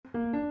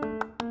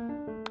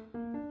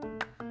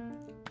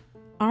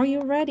Are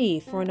you ready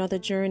for another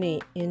journey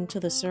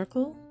into the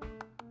circle?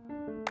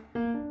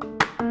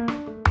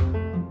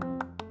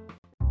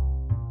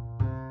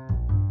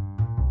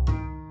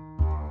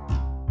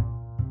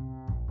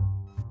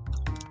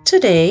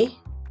 Today,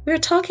 we're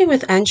talking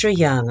with Andrew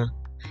Young,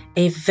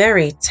 a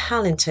very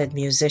talented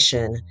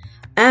musician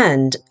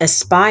and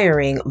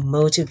aspiring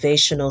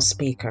motivational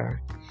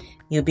speaker.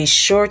 You'll be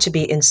sure to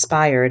be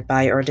inspired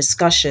by our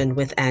discussion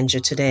with Andrew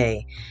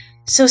today.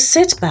 So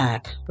sit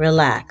back,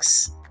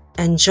 relax,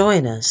 and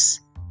join us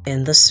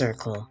in the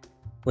circle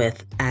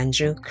with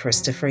Andrew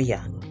Christopher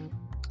Young.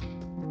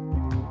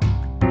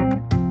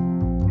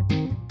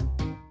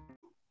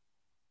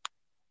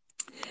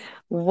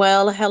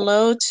 Well,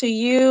 hello to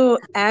you,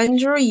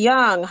 Andrew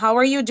Young. How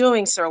are you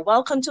doing, sir?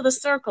 Welcome to the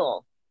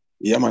circle.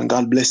 Yeah, man.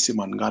 God bless you,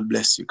 man. God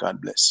bless you.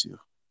 God bless you.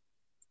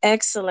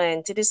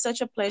 Excellent. It is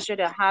such a pleasure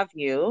to have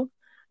you.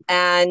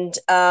 And,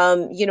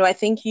 I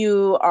think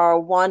you are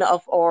one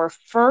of our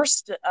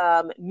first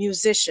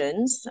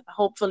musicians.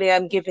 Hopefully,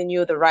 I'm giving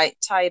you the right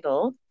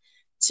title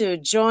to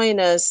join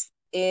us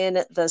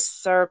in the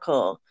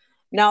circle.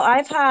 Now,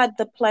 I've had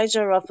the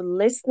pleasure of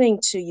listening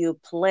to you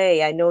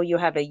play. I know you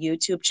have a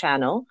YouTube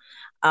channel,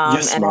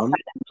 Yes, and I've ma'am.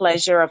 had the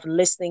pleasure of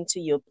listening to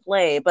you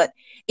play. But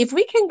if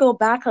we can go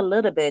back a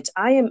little bit,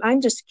 I'm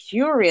just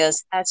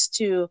curious as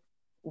to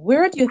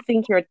where do you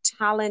think your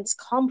talents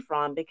come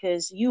from?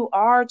 Because you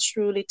are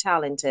truly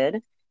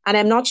talented. And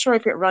I'm not sure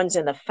if it runs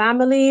in the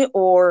family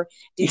or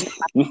did you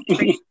have to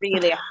train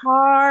really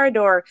hard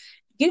or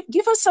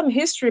give us some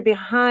history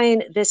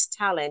behind this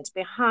talent,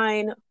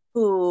 behind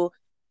who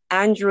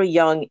Andrew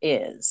Young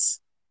is.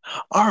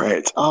 All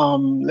right.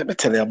 Let me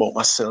tell you about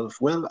myself.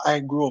 Well, I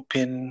grew up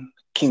in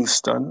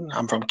Kingston.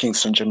 I'm from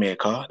Kingston,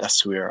 Jamaica.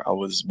 That's where I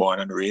was born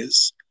and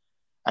raised.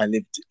 I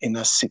lived in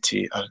a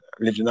city. I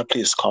lived in a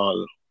place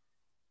called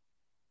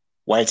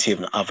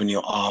Whitehaven Avenue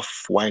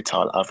off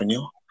Whitehall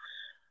Avenue,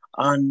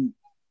 and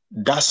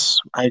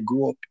I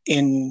grew up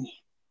in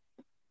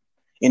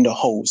the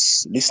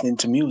house listening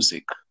to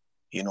music.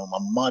 My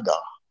mother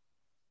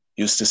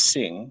used to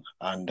sing,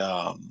 and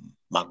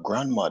my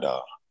grandmother,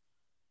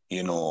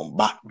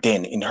 back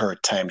then in her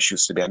time, she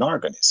used to be an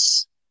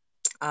organist.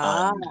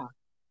 Ah, And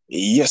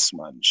yes,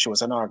 man, she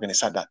was an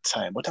organist at that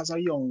time. But as a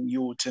young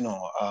youth,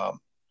 my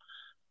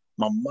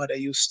mother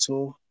used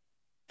to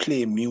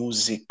play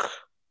music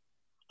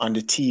on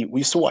the TV.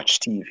 We used to watch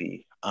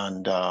TV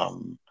and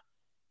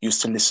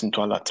used to listen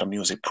to a lot of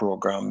music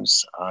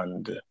programs.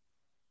 And,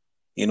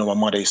 my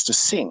mother used to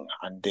sing.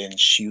 And then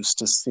she used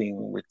to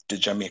sing with the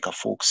Jamaica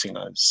folk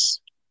singers,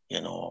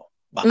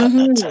 back at that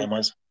mm-hmm. time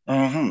as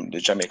the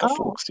Jamaica Oh,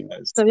 folk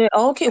singers. so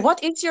okay.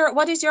 What is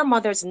your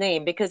mother's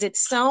name? Because it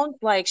sounds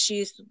like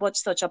she's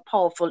what's such a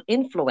powerful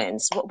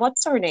influence.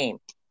 What's her name?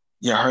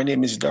 Yeah, her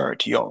name is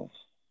Dorothy Young.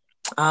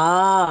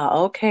 Ah,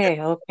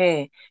 okay, okay.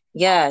 Dorothy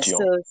Yes.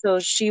 Young.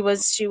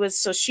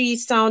 So she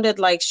sounded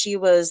like she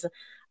was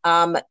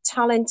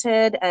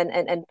talented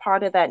and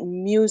part of that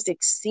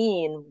music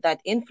scene that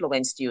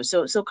influenced you.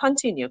 So Mm.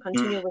 continue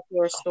with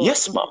your story.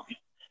 Yes, ma'am.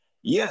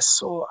 Yes,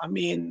 so I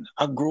mean,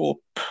 I grew up,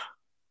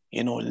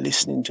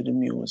 listening to the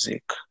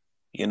music,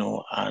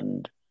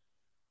 and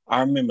I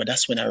remember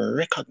that's when I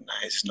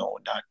recognized now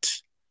that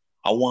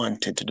I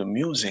wanted to do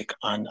music.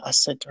 And I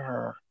said to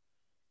her,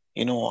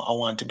 I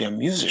want to be a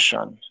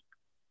musician.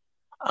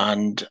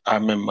 And I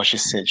remember she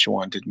said she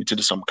wanted me to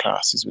do some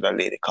classes with a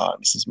lady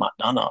called Mrs.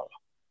 McDonald.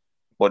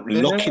 But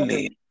Mm,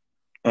 luckily,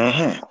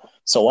 mhm.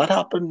 So what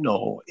happened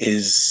now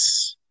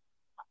is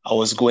I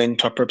was going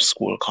to a prep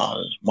school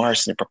called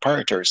Morrison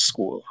Preparatory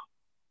School.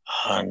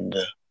 And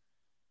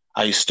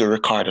I used to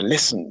record the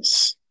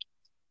lessons.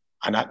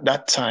 And at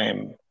that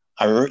time,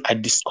 I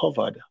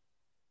discovered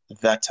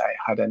that I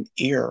had an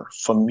ear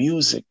for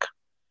music.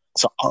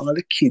 So all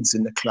the kids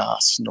in the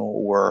class,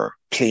 were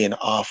playing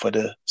off of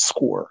the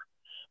score.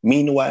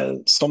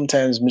 Meanwhile,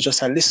 sometimes me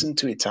just I listen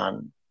to it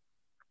and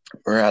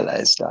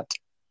realize that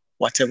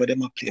whatever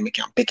them are playing, me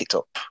can pick it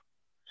up.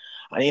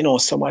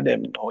 And some of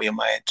them, you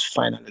might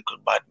find a little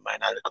bad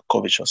mind, a little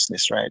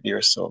covetousness right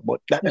there. So, but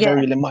that never yeah.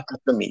 really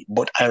mattered to me.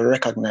 But I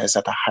recognized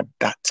that I had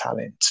that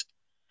talent,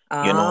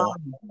 you Ah, know.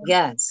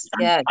 yes,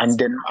 And yes.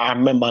 then I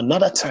remember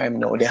another time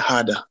now they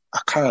had a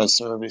carol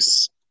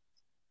service.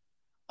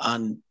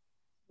 And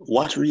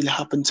what really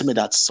happened to me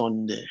that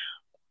Sunday,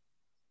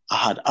 I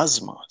had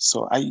asthma.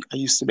 So I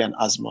used to be an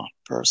asthma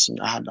person.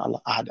 I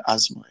had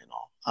asthma,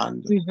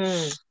 And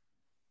Mm-hmm.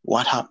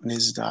 what happened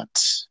is that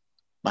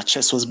my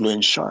chest was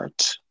blowing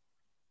short.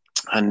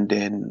 And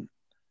then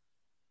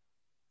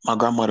my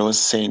grandmother was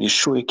saying, "You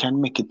sure you can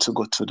make it to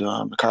go to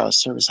the carol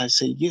service?" I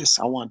said, "Yes,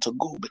 I want to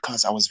go,"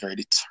 because I was very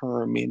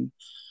determined.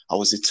 I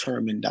was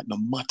determined that no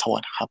matter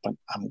what happened,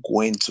 I'm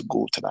going to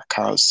go to that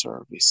carol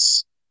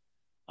service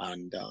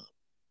and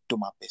do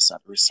my best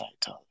at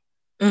recital.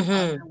 And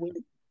Mm-hmm. I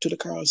went to the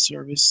carol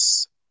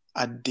service.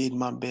 I did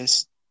my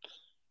best,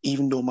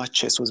 even though my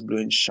chest was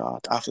blowing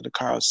short. After the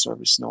carol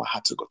service, I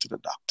had to go to the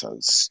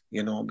doctors,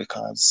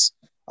 because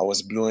I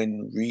was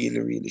blowing really,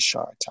 really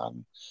short.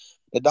 And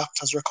the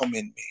doctors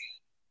recommend me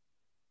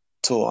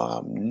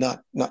to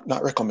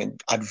not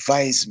recommend,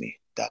 advise me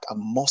that I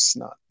must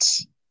not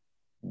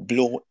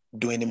do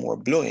any more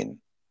blowing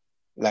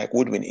like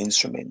woodwind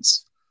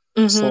instruments.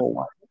 Mm-hmm.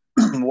 So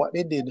what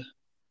they did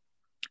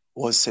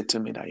was said to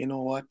me that, you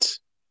know what,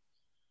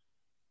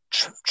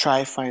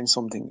 try find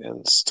something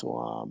else to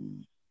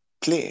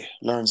play,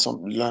 learn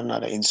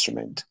another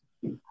instrument.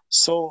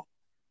 So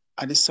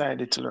I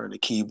decided to learn the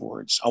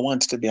keyboards. I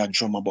wanted to be a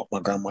drummer, but my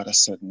grandmother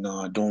said,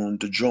 no, don't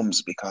do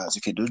drums because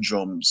if you do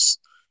drums,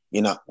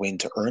 you're not going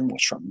to earn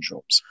much from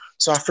drums.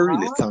 So I have to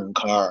really Ah, thank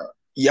her.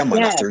 Yeah, man,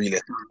 yes.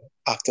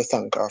 I have to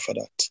thank her for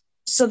that.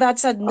 So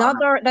that's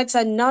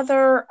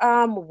another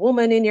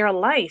woman in your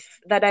life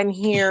that I'm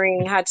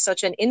hearing had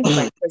such an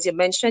influence. As you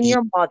mentioned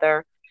your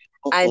mother,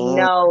 and Uh,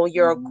 now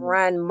your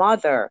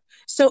grandmother.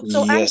 So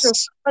Andrew,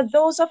 yes. for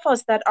those of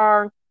us that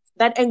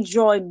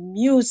enjoy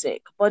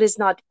music but is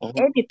not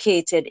Mhm,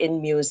 educated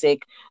in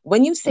music,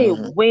 when you say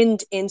mhm.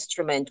 wind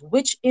instrument,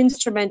 which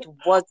instrument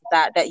was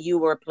that you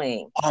were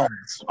playing? All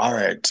right, all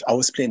right. I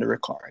was playing the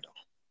record.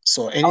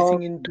 So Oh,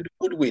 anything into the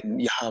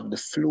woodwind, you have the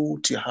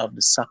flute, you have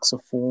the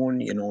saxophone,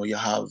 you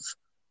have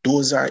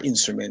those are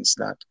instruments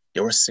that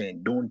they were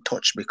saying don't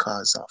touch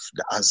because of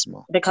the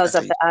asthma because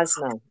that of I the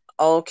asthma.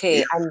 Okay,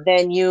 yeah. and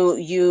then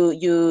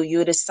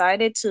you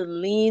decided to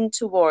lean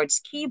towards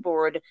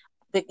keyboard.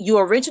 You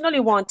originally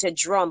wanted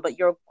drum, but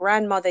your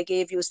grandmother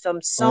gave you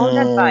some sound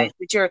Mm, advice,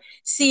 which you're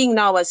seeing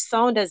now as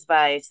sound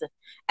advice,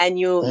 and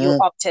you mm,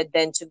 opted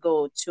then to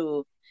go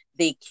to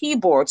the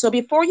keyboard. So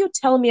before you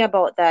tell me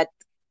about that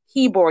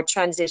keyboard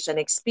transition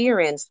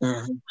experience,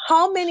 mhm.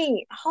 how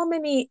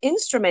many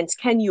instruments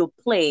can you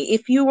play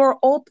if you were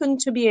open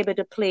to be able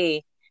to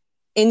play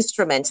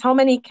instruments? How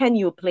many can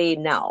you play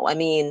now? I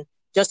mean,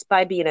 just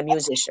by being a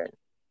musician.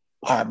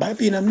 All right, by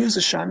being a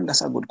musician,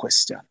 that's a good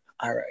question.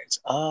 All right.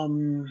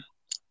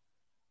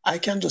 I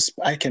can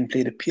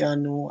play the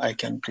piano, I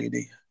can play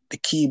the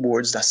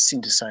keyboards, the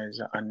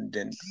synthesizer, and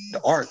then the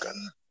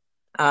organ.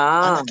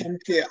 And Ah,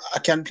 I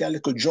can play a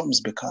little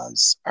drums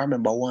because I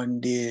remember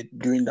one day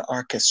during the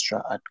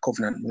orchestra at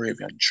Covenant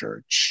Moravian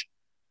Church,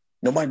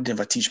 nobody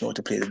never teach me how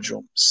to play the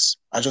drums.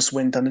 I just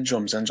went on the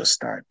drums and just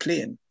started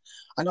playing.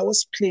 And I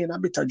was playing a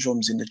bit of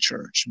drums in the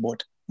church,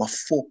 but my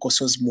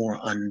focus was more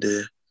on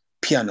the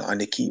piano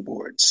and the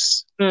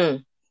keyboards.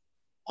 mm,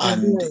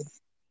 And mhm.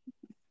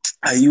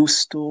 I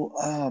used to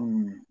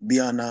be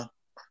on a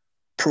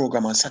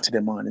program on Saturday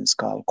mornings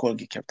called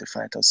Colgate Captive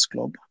Fighters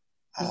Club.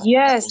 That was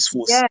Yes,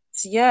 host.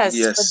 yes, yes. For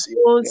Yes,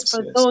 those yes,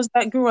 for yes. those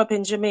that grew up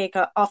in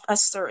Jamaica of a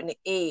certain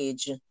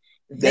age,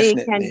 they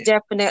can Definitely.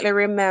 definitely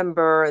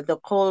remember the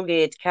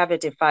Colgate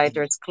Cavity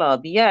Fighters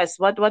Club. Yes,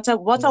 what a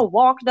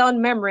walk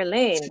down memory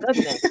lane,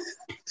 goodness.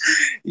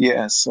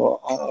 Yeah,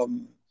 so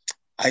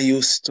I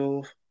used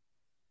to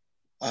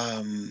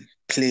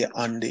play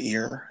on the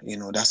ear.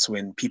 That's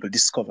when people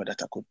discovered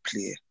that I could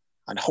play.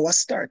 And how I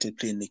started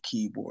playing the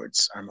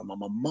keyboards, I remember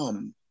my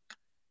mom,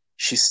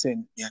 she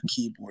sent me a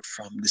keyboard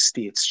from the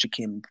States. She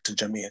came to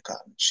Jamaica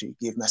and she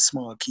gave me a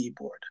small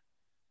keyboard.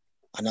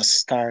 And I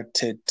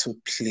started to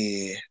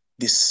play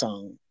this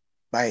song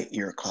by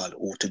ear called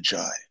 "Ode to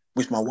Joy"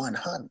 with my one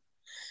hand.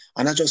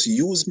 And I just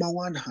used my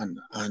one hand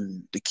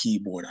on the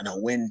keyboard and I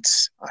went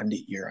on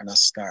the ear and I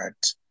started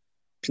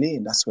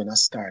playing. That's when I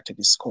started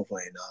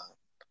discovering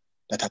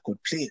that I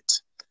could play it.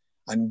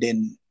 And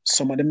then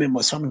some of the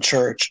members from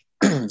church,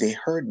 they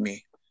heard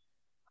me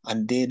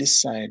and they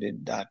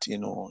decided that,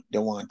 they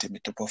wanted me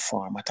to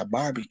perform at a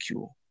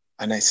barbecue.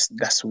 And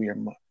that's where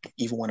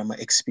even one of my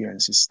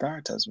experiences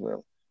start as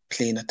well,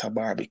 playing at a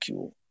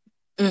barbecue.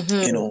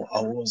 Mm-hmm.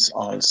 I was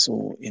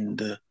also in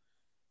the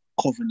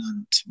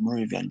Covenant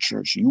Moravian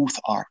Church Youth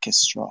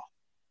Orchestra,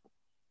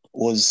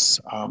 was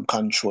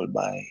controlled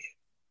by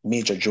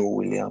Major Joe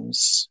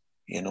Williams.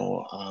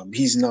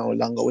 He's no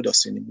longer with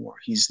us anymore.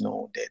 He's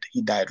now dead.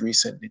 He died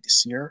recently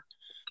this year.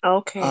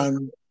 Okay.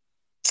 And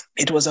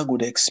it was a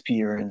good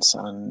experience.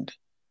 And,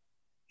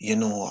 you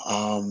know,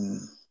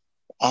 um,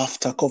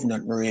 after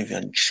Covenant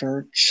Moravian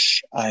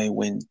Church, I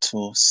went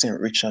to St.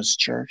 Richard's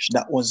Church.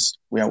 That was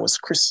where I was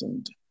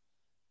christened,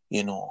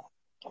 you know,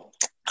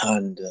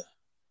 and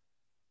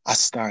I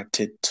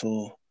started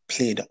to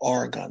play the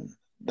organ.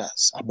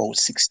 That's about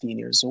 16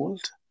 years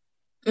old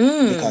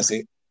Mm. because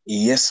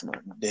yes,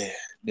 man,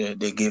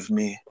 they gave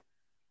me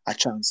a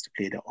chance to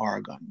play the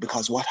organ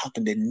because what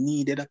happened, they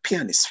needed a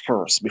pianist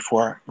first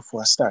before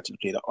I started to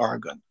play the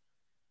organ,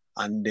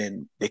 and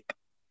then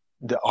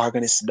the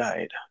organist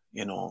died.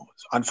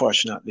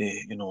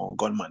 Unfortunately,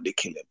 gunman they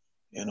kill him.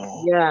 You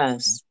know,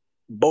 Yes.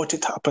 but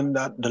it happened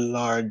that the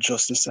Lord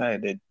just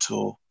decided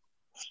to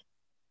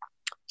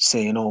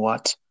say, you know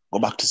what, go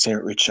back to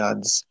St.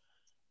 Richard's.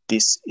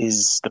 This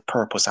is the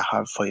purpose I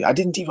have for you. I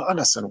didn't even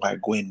understand why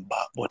going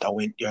back, but I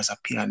went there as a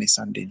pianist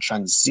and then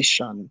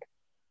transitioned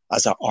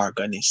as an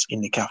organist in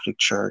the Catholic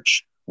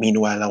Church.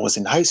 Meanwhile, I was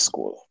in high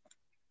school.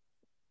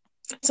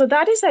 So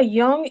that is a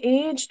young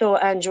age, though,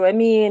 Andrew. I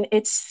mean,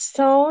 it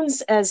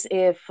sounds as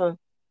if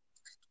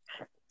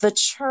the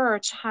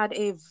church had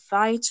a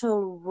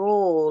vital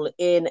role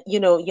in,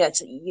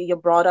 yes, you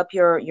brought up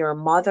your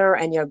mother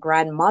and your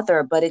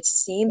grandmother, but it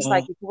seems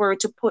like Mm, if we were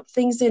to put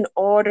things in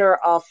order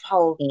of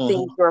how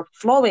things mhm, were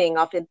flowing,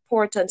 of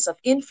importance, of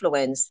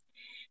influence,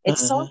 it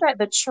sounds mhm, like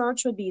the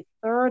church would be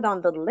third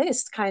on the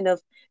list, kind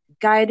of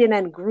guiding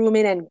and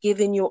grooming and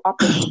giving you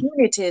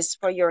opportunities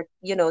for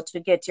to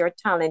get your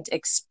talent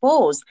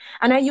exposed.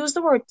 And I use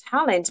the word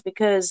talent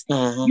because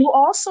mhm, you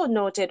also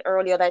noted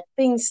earlier that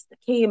things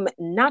came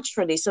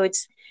naturally. So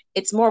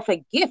it's more of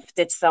a gift,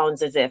 it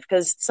sounds as if,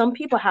 because some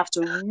people have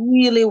to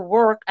really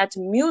work at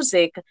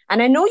music.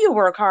 And I know you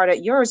work hard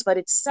at yours, but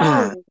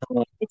mhm,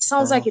 it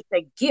sounds like mhm. it's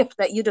a gift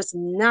that you just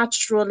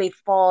naturally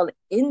fall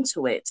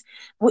into it.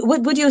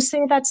 Would you say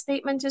that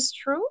statement is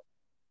true?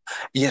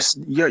 Yes,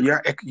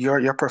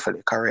 you're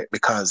perfectly correct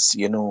because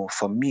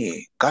for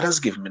me, God has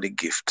given me the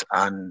gift,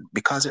 and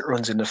because it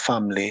runs in the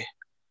family,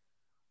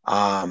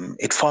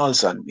 it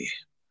falls on me.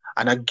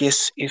 And I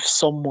guess if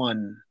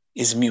someone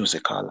is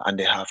musical and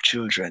they have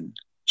children,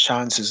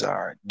 chances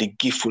are the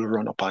gift will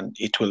run upon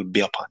it will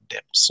be upon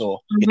them. So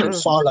it will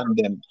Mhm. fall on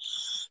them.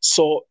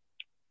 So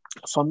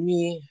for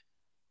me,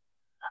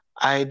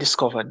 I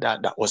discovered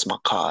that that was my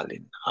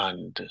calling.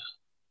 And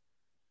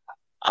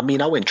I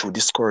mean, I went through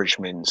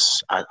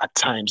discouragements at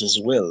times as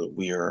well,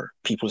 where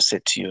people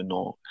said to you,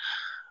 no,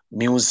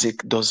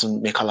 music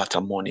doesn't make a lot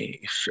of money.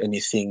 If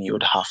anything,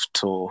 you'd have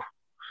to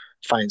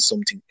find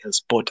something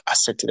else. But I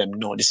said to them,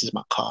 no, this is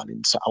my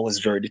calling. So I was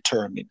very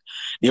determined.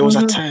 There was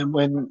a Mhm. time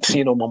when,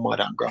 my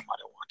mother and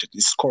grandmother wanted to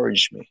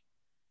discourage me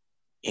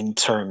in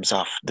terms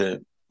of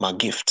the my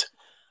gift.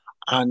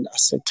 And I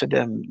said to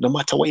them, no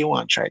matter what you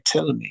want, try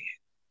tell me.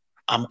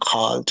 I'm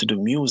called to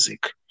do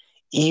music.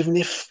 Even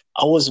if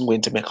I wasn't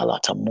going to make a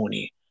lot of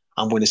money,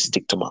 I'm going to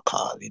stick to my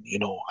calling.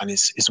 And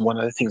it's one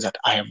of the things that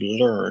I have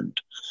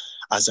learned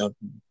as an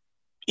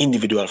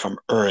individual from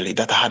early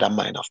that I had a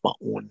mind of my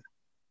own.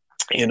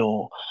 You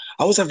know,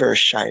 I was a very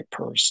shy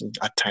person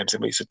at times.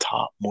 I used to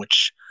talk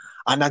much.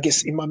 And I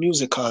guess in my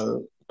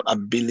musical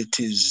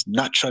abilities,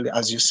 naturally,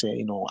 as you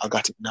say, I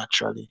got it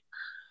naturally.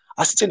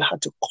 I still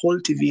had to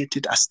cultivate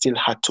it. I still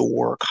had to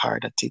work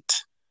hard at it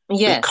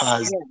Yes.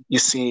 because Yeah. you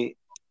see,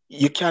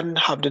 you can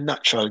have the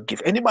natural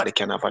gift. Anybody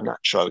can have a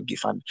natural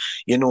gift. And,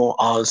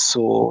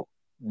 also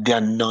the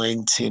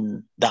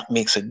anointing that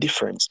makes a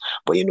difference.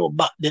 But,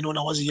 back then when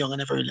I was young, I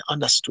never really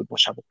understood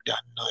much about the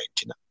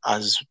anointing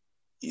as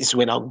is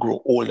when I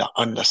grow older,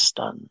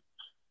 understand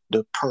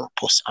the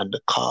purpose and the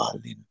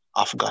calling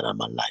of God in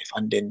my life.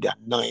 And then the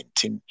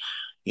anointing,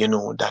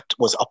 that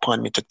was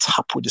upon me to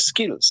tap with the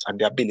skills and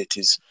the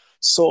abilities.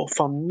 So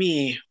for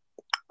me,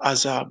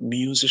 as a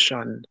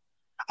musician,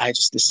 I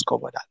just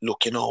discovered that,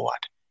 look, you know what?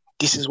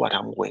 This is what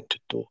I'm going to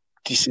do.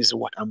 This is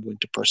what I'm going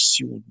to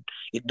pursue.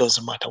 It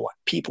doesn't matter what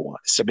people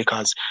want to say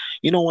because,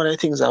 one of the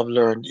things I've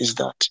learned is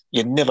that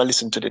you never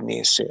listen to the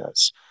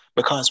naysayers.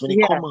 Because when you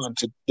come Yes. on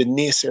to the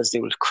naysayers, they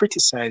will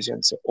criticize you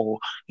and say, oh,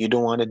 you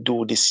don't want to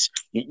do this.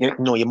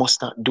 No, you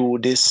must not do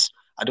this.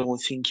 I don't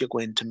think you're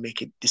going to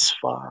make it this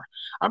far.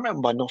 I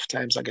remember enough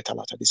times I get a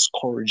lot of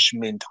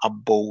discouragement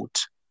about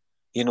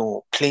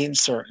playing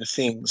certain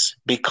things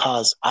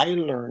because I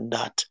learned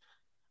that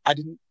I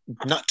didn't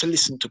not to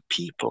listen to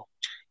people.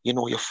 You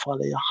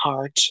follow your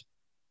heart,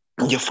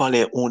 you follow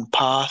your own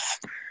path,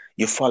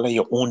 you follow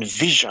your own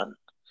vision.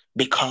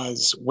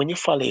 Because when you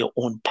follow your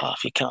own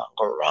path, you can't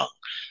go wrong.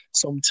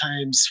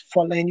 Sometimes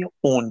following your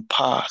own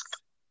path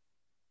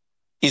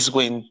is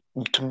going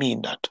to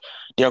mean that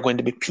there are going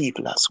to be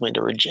people that's going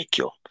to reject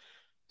you.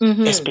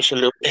 Mm-hmm.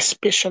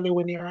 Especially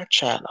when you're a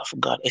child of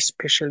God,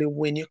 especially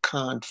when you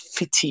can't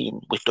fit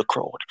in with the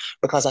crowd.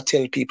 Because I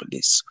tell people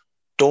this,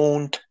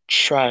 don't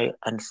try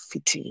and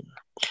fit in.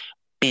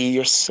 Be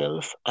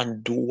yourself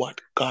and do what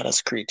God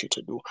has created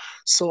to do.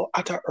 So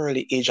at an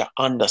early age, I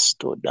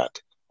understood that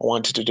I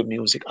wanted to do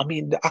music. I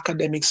mean, the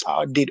academics,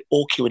 I did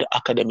okay with the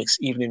academics,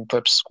 even in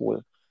prep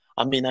school.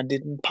 I mean, I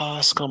didn't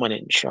pass common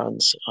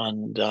entrance,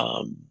 and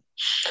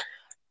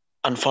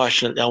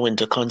unfortunately, I went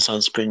to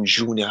Constant Spring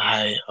Junior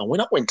High. And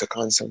when I went to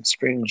Constant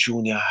Spring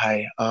Junior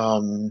High,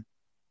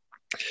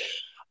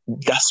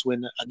 that's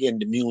when again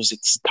the music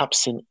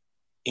taps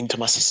into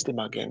my system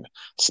again.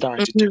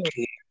 Started to Mm-hmm.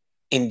 play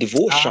in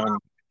Ah. devotion.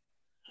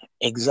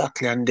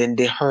 Exactly. And then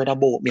they heard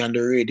about me on the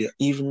radio.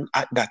 Even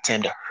at that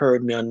time, they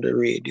heard me on the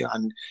radio.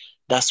 And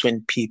that's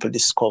when people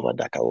discovered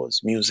that I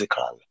was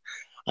musical.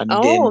 And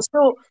Oh, then,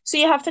 so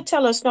you have to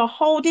tell us now,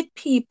 how did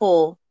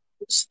people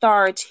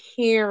start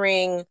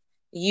hearing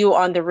you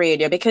on the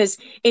radio? Because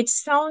it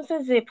sounds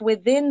as if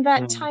within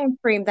that mm, time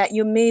frame that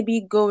you may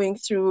be going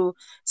through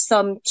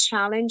some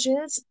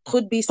challenges,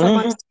 could be some mhm,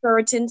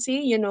 uncertainty,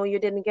 you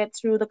didn't get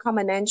through the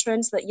common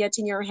entrance, but yet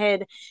in your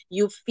head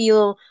you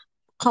feel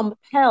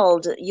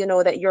compelled,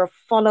 that you're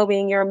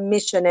following your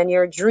mission and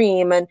your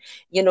dream and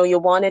you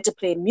wanted to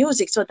play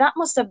music. So that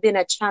must have been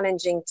a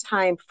challenging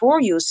time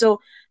for you. So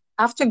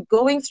after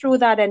going through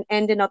that and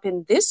ending up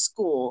in this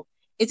school,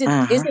 is it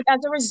mhm. as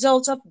a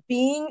result of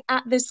being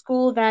at this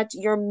school that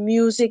your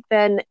music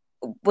then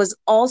was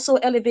also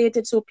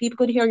elevated so people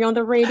could hear you on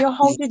the radio?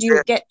 How did you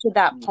Yes, get to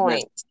that yes,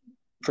 point?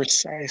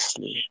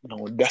 precisely.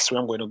 No, that's where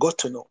I'm going to go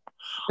to now.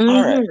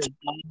 All right.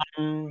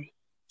 Mm-hmm. Um,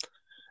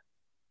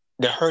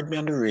 they heard me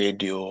on the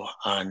radio,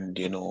 and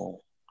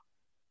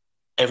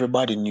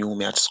everybody knew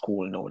me at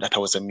school now that I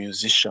was a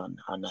musician,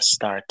 and I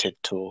started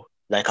to,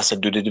 like I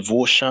said, do the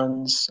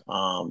devotions.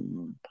 I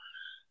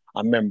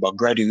remember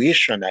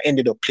graduation. I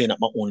ended up playing at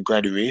my own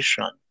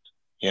graduation,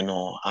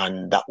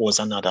 and that was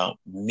another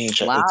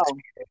major Wow.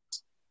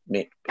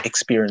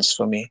 experience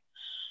for me,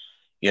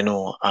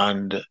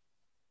 and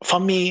for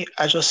me,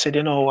 I just said,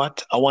 you know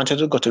what? I wanted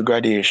to go to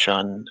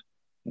graduation,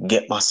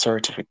 get my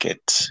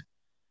certificate,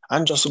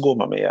 and just go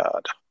by my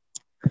yard.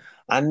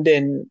 And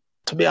then,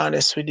 to be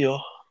honest with you,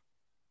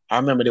 I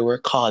remember they were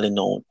calling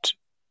out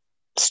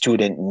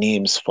student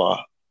names for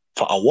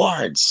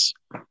awards.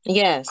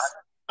 Yes.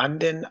 And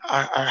then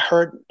I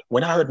heard,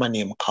 when I heard my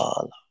name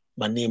called,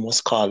 my name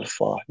was called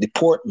for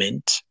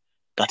deportment.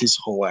 That is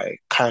how I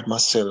carried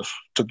myself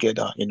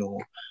together,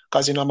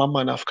 because, I'm a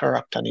man of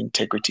character and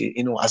integrity.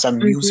 As a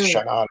Mm-hmm.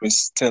 musician, I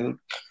always tell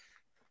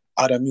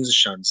other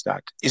musicians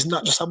that it's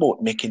not just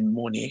about making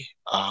money.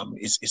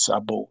 It's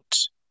about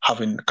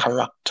having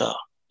character,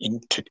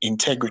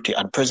 integrity,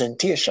 and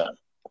presentation.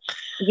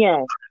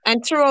 Yes.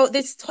 And throughout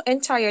this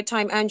entire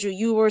time, Andrew,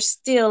 you were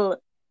still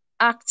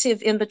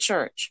active in the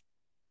church.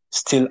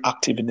 Still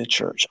active in the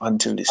church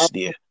until this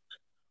day.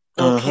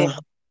 Okay. Okay. Mhm.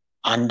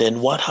 And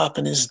then what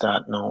happened is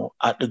that now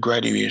at the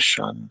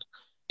graduation,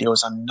 there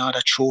was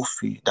another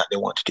trophy that they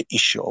wanted to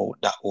issue out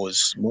that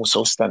was most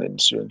outstanding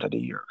student of the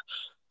year.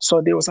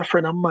 So there was a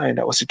friend of mine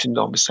that was sitting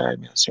down beside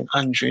me and saying,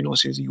 Andrew,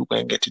 says you go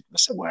and get it. I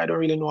said, well, I don't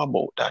really know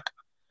about that.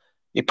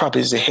 It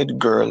probably is the head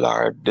girl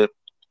or the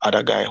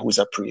other guy who's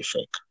a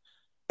prefect.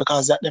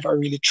 Because that never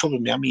really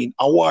troubled me. I mean,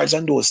 awards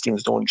and those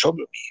things don't trouble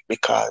me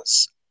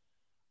because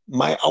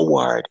my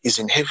award is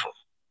in heaven,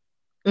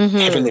 Mm-hmm.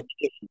 heavenly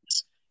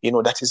places.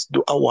 That is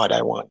the award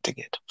I want to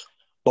get.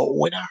 But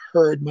when I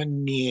heard my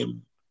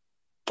name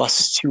for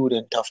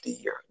student of the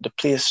year, the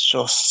place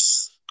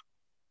just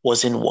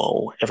was in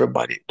wow.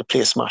 Everybody, the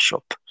place mash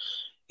up.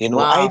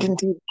 Wow. I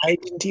didn't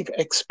even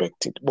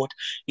expect it. But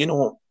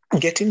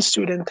getting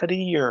student of the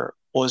year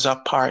was a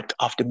part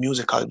of the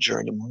musical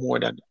journey more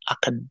than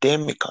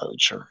academical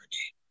journey.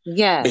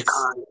 Yes.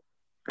 Because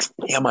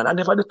yeah, man, I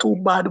never did too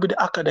bad with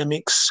the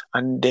academics,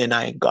 and then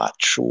I got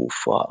through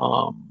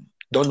for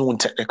Dunoon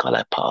Technical.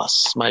 I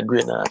passed my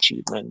grade and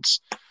achievements.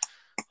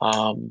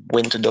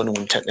 Went to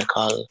Dunoon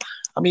Technical.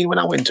 I mean, when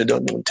I went to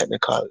Dunoon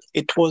Technical,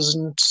 it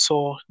wasn't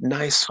so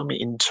nice for me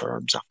in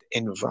terms of the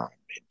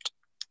environment,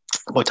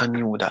 but I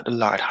knew that the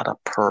Lord had a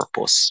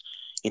purpose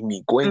in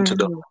me going to Mm-hmm.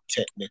 Dunoon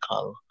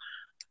Technical,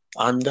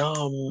 and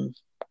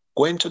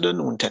going to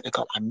Dunoon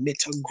Technical, I met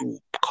a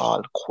group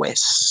called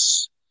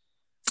Quest,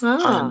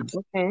 Ah, and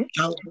okay.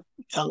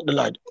 thank the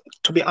Lord.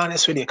 To be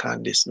honest with you,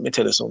 Candice, let me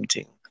tell you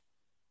something.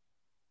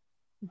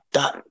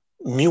 That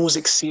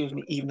music saved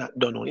me even at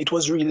Dunoon. It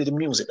was really the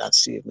music that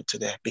saved me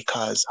today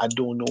because I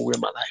don't know where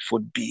my life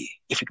would be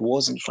if it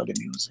wasn't for the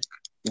music.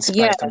 In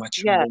Yes, spite of my yes,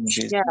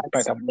 challenges, in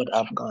spite yes. of what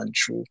I've gone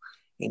through,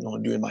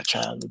 during my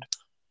childhood,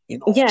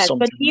 Yes, but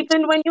sometimes.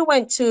 even when you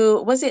went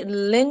to, was it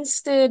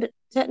Linstead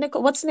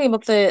Technical? What's the name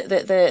of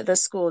the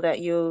school that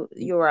you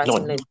were at in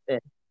No, Linstead?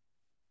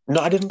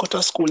 no, I didn't go to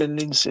a school in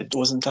Linstead. It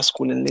wasn't a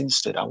school in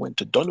Linstead. I went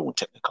to Dunoon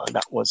Technical.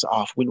 That was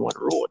off Windward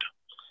Road.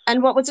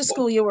 And what was the But,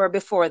 school you were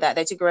before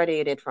that you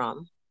graduated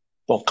from?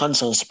 well,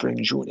 Constant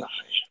Spring Junior.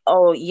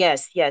 Oh,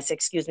 yes, yes,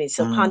 excuse me.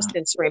 So Mm,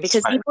 Constant Spring, that's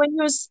because right. even when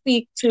you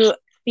speak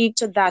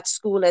to that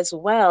school as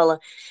well,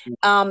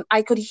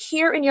 I could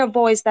hear in your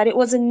voice that it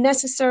wasn't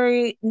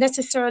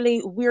necessarily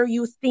where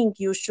you think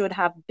you should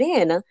have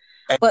been,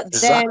 but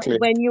then Exactly.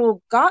 when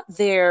you got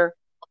there,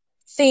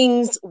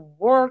 things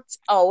worked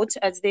out,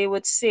 as they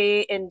would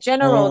say in Mm,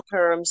 general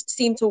terms,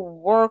 seem to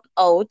work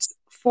out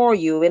for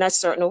you in a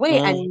certain way.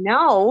 mm, And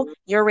now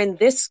you're in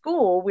this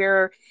school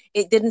where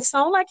it didn't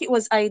sound like it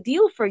was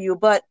ideal for you,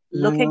 but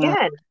look mm,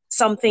 again,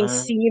 something mm.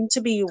 seemed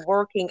to be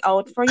working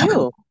out for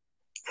you.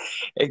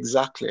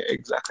 Exactly,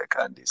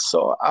 Candy.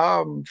 So,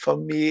 for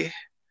me,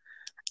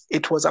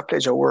 it was a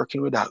pleasure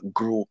working with that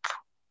group.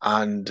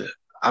 And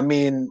I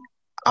mean,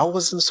 I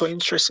wasn't so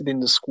interested in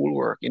the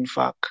schoolwork. In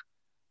fact,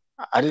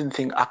 I didn't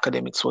think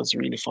academics was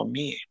really for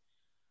me.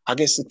 I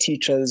guess the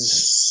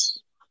teachers,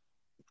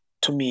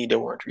 to me, they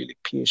weren't really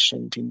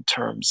patient in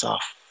terms of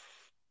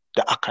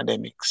the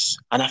academics.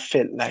 And I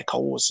felt like I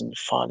wasn't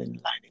falling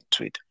in line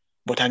into it.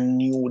 But I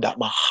knew that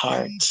my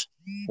heart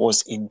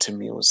was into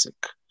music.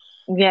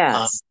 Um,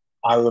 Yes.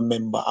 I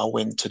remember I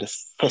went to the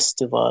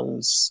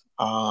festivals,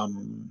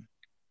 and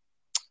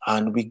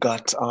we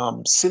got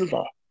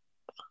silver.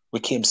 We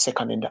came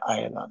second in the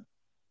island,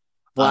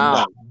 and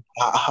Wow.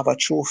 I have a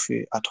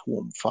trophy at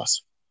home for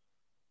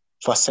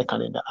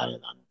second in the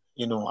island.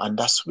 And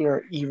that's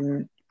where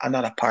even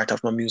another part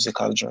of my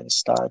musical journey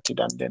started.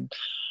 And then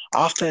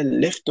after I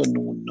left the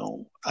noon,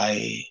 now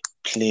I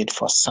played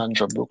for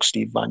Sandra Brooks,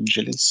 the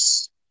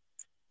evangelist.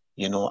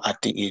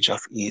 At the age of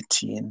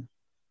 18,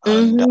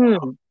 and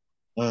Mm-hmm.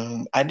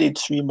 I did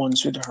 3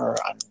 months with her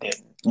and then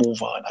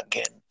move on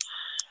again.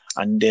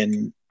 And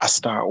then I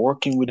started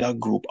working with a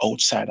group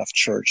outside of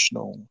church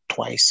now.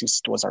 Twice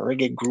it was a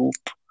reggae group,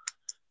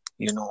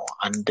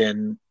 and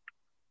then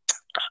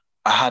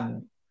I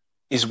had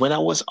is when I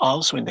was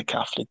also in the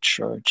Catholic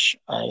Church,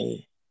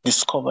 I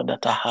discovered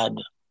that I had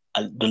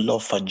the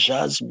love for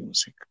jazz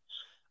music.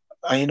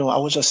 I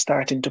was just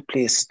starting to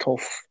play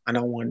stuff and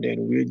I wondered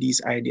where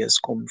these ideas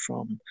come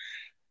from.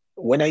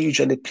 When I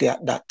usually play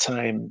at that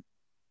time,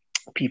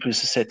 people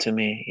used to say to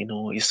me,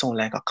 you sound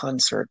like a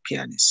concert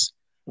pianist.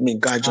 I mean,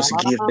 God Ah.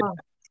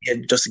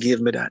 just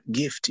gave me that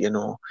gift.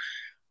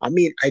 I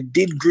mean, I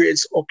did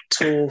grades up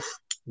to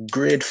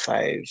grade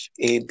 5,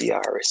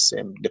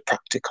 ABRSM, the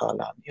practical,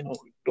 and,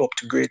 up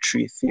to grade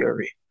 3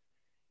 theory.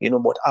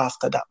 But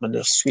after that, man,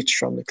 just switch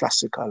from the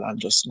classical and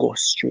just go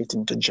straight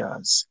into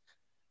jazz.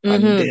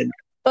 And Mm-hmm. then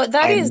But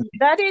that I'm, is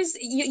that is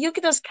you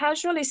could just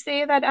casually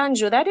say that,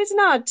 Andrew. That is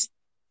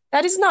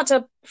not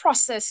a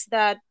process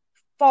that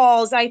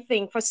falls, I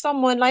think, for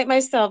someone like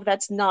myself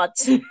that's not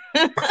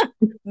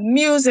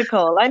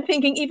musical. I'm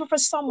thinking even for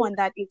someone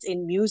that is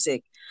in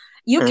music,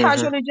 you mhm,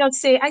 casually just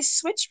say, I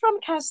switched from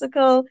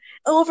classical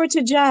over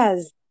to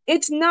jazz.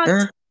 It's not,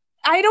 mhm,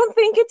 I don't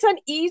think it's an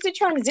easy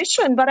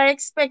transition, but I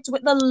expect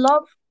with the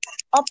love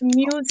of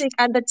music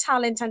and the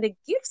talent and the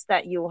gifts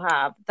that you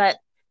have, that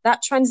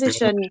mhm.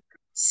 transition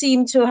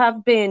seemed to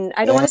have been,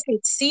 I don't Yeah, want to say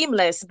it's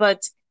seamless,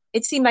 but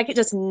it seemed like it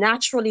just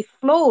naturally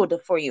flowed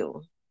for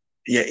you.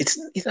 yeah, it's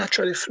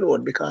actually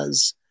flowed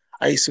because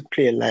I used to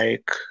play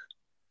like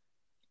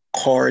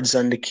chords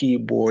on the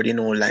keyboard,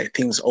 like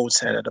things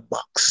outside of the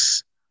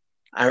box.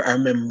 I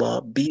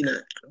remember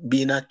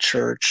being at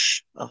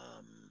church,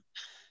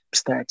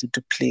 started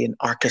to play in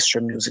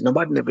orchestra music.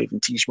 Nobody never even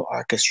teach me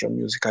orchestra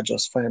music. I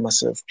just find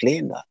myself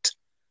playing that.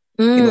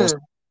 You know, Mm.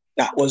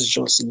 that was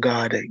just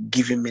God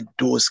giving me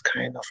those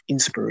kind of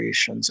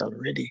inspirations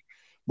already.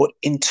 But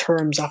in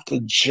terms of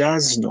the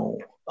jazz now,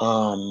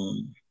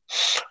 um,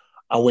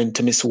 I went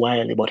to Miss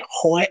Wiley. But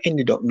how I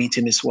ended up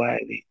meeting Miss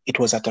Wiley, it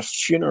was at a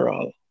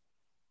funeral,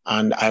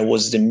 and I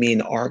was the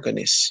main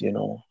organist,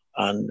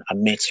 and I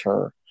met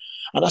her.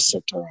 And I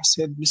said to her, I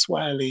said, Miss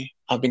Wiley,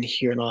 I've been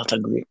hearing a lot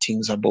of great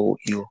things about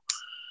you.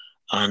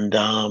 And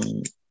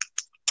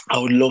I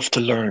would love to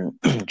learn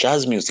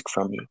jazz music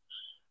from you.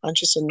 And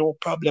she said, no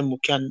problem, we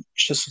can.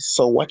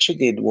 So what she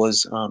did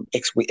was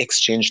we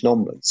exchanged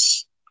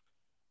numbers.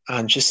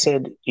 And she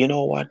said, you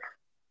know what,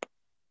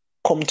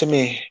 come to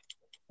me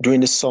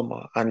during the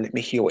summer and let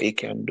me hear what you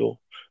can do.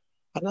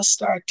 And I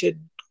started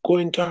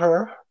going to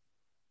her,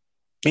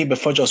 maybe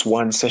for just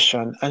one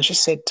session. And she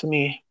said to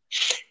me,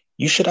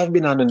 you should have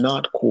been on the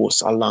North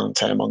Coast a long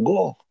time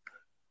ago.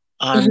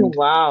 And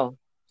Wow.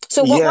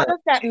 So what yeah, does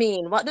that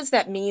mean? What does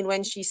that mean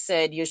when she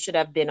said you should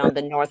have been on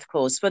the North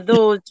Coast? For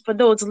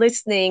those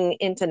listening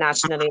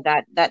internationally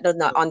that does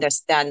not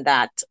understand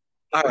that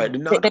all right, the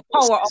North the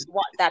Coast power of is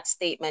what that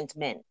statement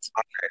meant.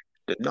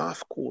 the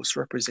North Coast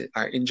represent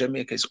in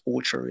Jamaica is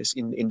Ocheres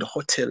in the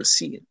hotel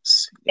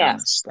scenes. You Yes.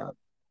 understand?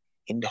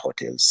 In the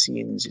hotel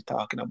scenes, you're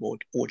talking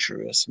about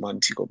Ocheres,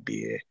 Montego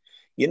Bay,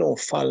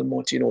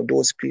 Falmouth,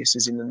 those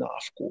places in the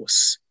North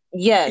Coast.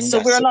 Yes. In So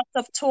that where a sense, lot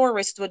of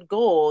tourists would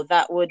go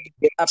that would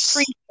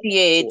yes. So,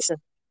 appreciate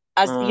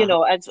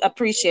uh, as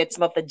appreciate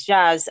some of the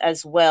jazz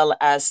as well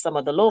as some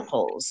of the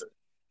locals.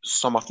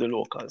 some of the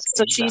locals,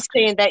 So she's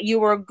exactly. saying that you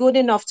were good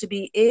enough to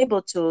be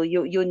able to,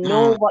 you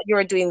know Mm, what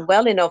you're doing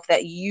well enough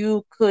that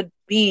you could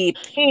be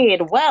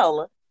paid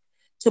well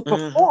to mhm,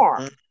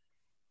 perform.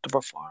 to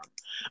perform.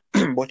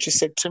 But she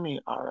said to me,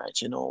 all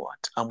right, you know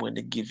what? I'm going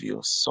to give you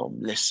some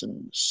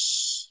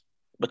lessons.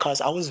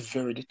 Because I was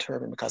very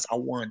determined because I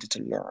wanted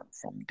to learn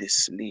from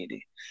this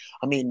lady.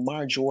 I mean,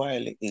 Marge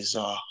Wiley is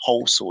a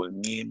household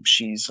name.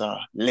 She's a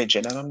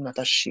legend, and I'm not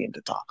ashamed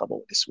to talk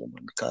about this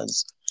woman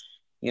because,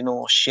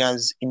 she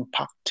has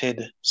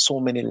impacted so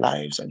many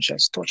lives and she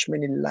has touched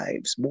many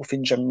lives, both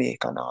in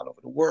Jamaica and all over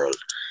the world.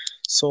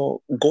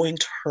 So going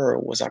to her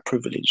was a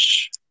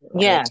privilege,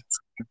 right? Yes.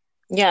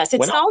 Yes.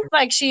 It When I sounds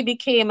like she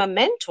became a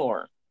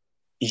mentor.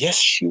 Yes,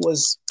 she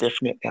was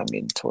definitely a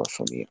mentor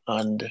for me.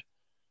 And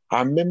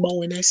I remember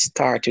when I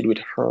started with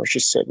her, she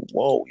said,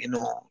 whoa,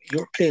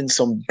 you're playing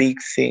some big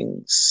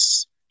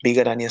things,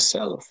 bigger than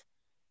yourself.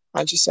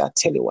 And she said, I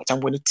tell you what, I'm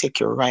going to take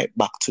you right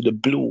back to the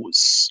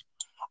blues.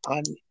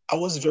 And I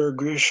was very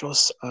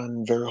gracious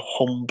and very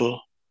humble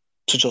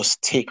to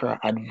just take her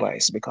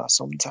advice because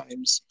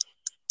sometimes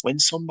when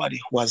somebody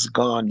who has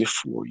gone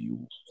before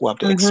you, who have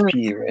the Hmm.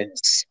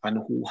 experience and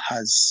who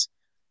has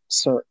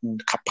certain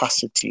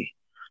capacity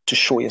to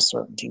show you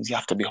certain things, you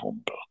have to be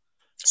humble.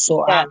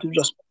 So I Yeah. have to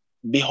just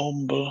be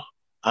humble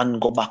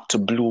and go back to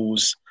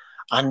blues.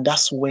 And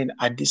that's when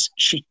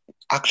she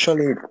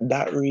actually,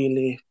 that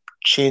really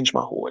changed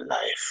my whole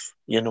life,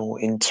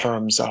 in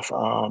terms of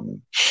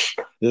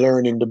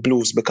learning the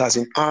blues. Because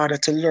in order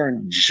to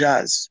learn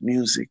jazz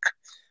music,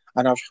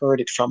 and I've heard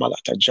it from a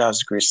lot of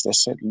jazz greats, they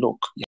said, look,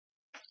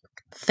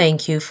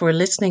 Thank you for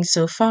listening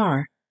so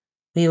far.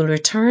 We will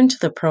return to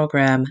the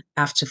program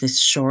after this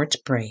short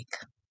break.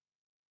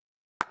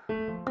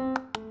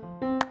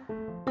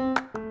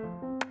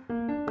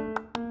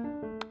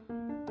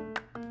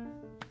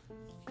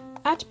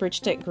 At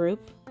Bridgetech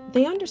Group,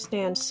 they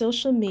understand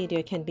social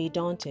media can be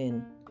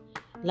daunting.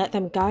 Let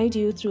them guide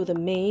you through the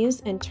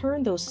maze and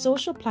turn those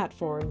social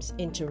platforms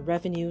into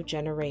revenue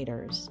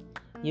generators.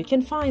 You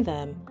can find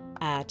them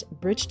at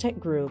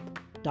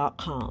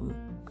bridgetechgroup.com.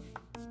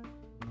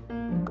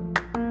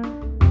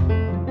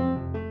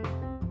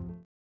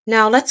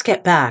 Now let's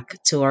get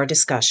back to our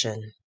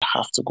discussion.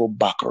 Have to go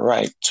back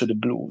right to the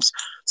blues.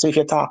 So if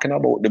you're talking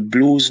about the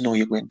blues, now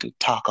you're going to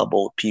talk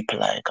about people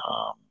like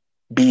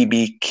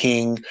B.B.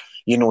 King.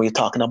 You're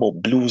talking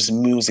about blues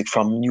music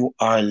from New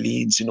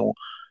Orleans. You're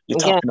Yeah.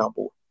 talking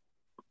about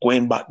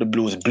going back to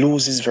blues.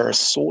 Blues is very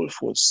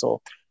soulful.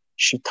 So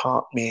she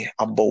taught me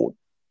about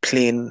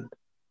playing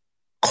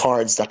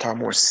chords that are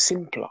more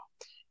simpler.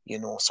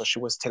 So she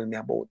was telling me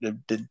about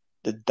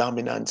the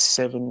dominant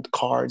seventh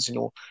chords.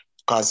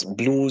 Because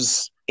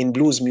in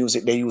blues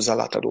music, they use a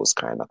lot of those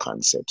kind of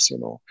concepts,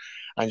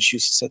 And she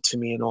said to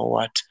me, you know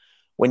what,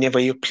 whenever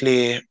you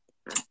play,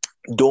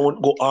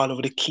 don't go all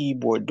over the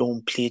keyboard,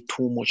 don't play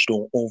too much,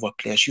 don't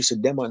overplay. She used to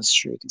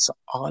demonstrate it. So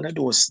all of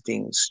those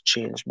things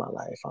changed my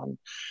life. And,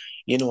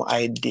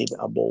 I did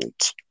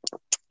about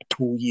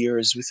 2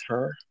 years with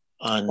her.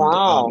 And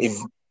Wow. that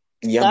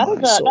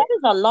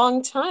is a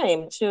long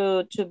time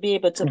to be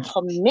able to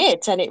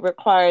commit, and it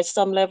requires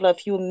some level of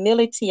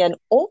humility and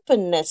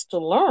openness to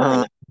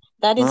learn.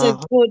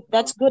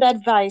 That's good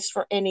advice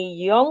for any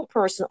young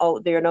person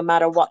out there, no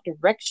matter what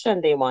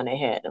direction they want to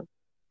head.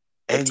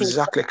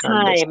 Exactly.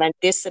 Time and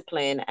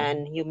discipline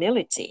and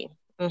humility.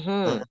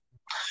 Mm-hmm.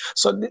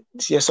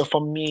 So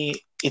for me,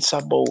 it's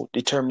about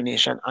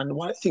determination. And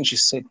one thing she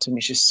said to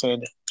me, she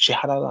said she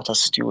had a lot of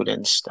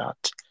students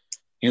that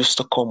used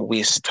to come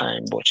waste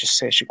time, but she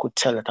said she could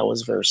tell that I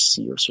was very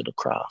serious with the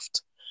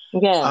craft.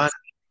 Yes. And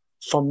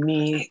for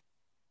me,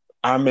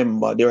 I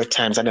remember there were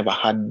times I never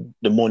had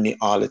the money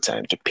all the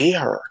time to pay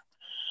her.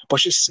 But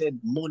she said,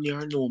 money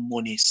or no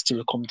money,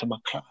 still come to my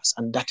class.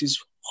 And that is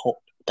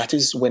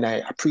when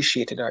I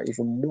appreciated her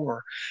even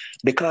more,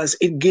 because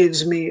it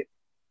gives me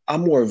a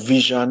more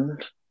vision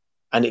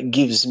and it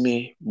gives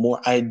me more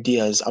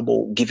ideas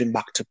about giving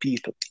back to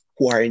people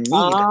who are in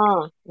need.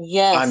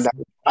 Yes. And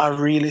I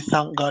really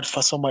thank God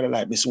for somebody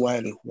like Miss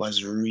Wiley who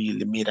has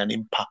really made an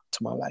impact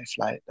to my life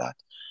like that.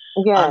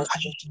 Yes. And I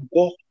just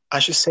go,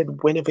 as she said,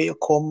 whenever you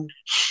come,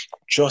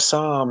 just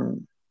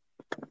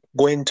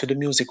go into the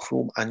music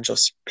room and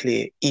just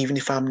play. Even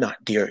if I'm not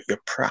there, you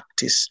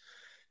practice.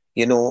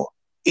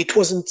 It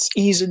wasn't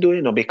easy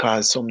doing,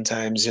 because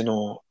sometimes,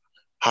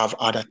 have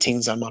other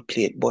things on my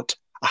plate, but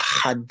I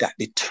had that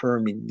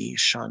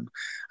determination.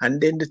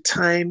 And then the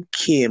time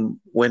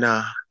came when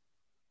I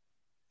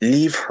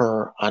leave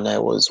her and I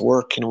was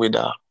working with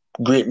a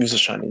great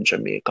musician in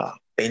Jamaica,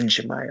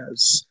 Benji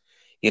Myers.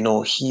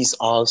 He's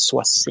also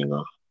a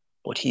singer,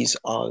 but he's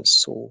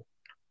also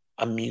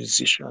a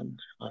musician.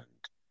 And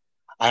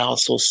I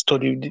also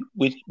studied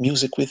with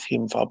music with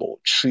him for about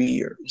 3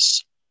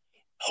 years.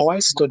 How I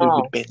studied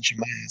with Benji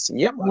Myers.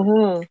 Yeah, man.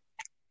 Mm-hmm.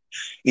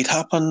 It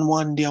happened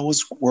one day I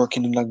was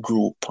working in a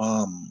group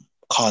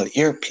called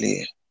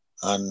Airplay,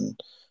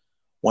 and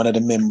one of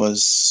the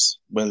members,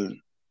 who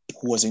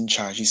was in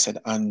charge, he said,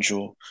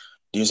 Andrew,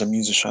 there's a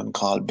musician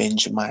called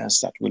Benji Myers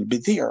that will be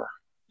there.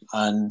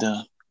 And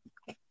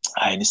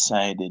I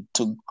decided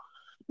to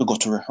go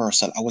to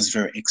rehearsal. I was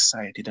very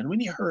excited. And when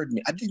he heard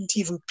me, I didn't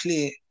even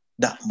play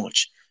that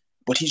much.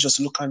 But he just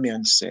looked at me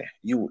and said,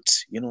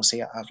 youth,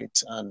 say I have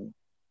it. And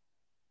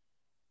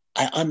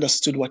I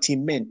understood what he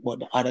meant, but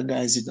the other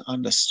guys didn't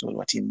understand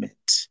what he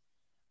meant.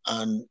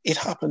 And it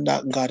happened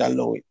that God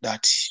allowed it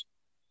that,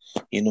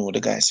 the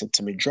guy said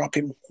to me, drop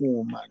him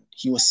home. And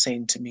he was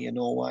saying to me, you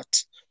know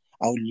what?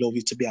 I would love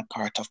you to be a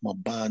part of my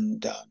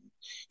band. And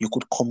you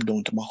could come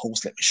down to my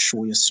house, let me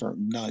show you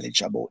certain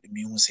knowledge about the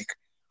music.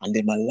 And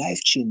then my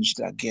life changed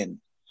again,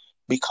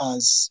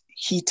 because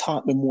he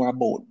taught me more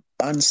about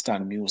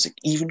bandstand music,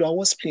 even though I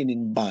was playing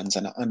in bands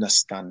and I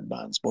understand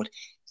bands, but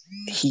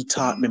he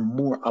taught me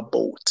more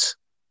about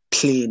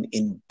playing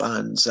in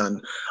bands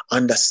and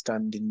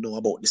understanding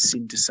about the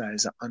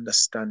synthesizer,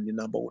 understanding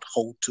about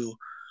how to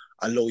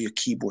allow your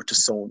keyboard to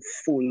sound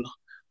full,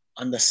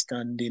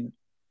 understanding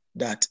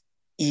that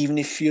even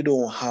if you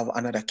don't have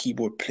another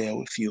keyboard player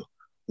with you,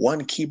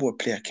 one keyboard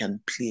player can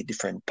play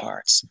different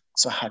parts.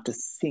 So I had to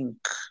think,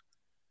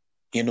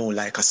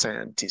 like a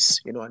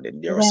scientist, and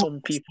then there are some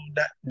people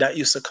that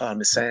used to call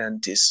me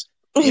scientist,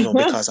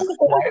 because of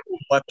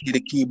how I play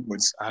the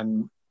keyboards.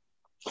 And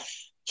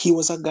he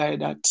was a guy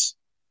that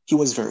he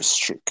was very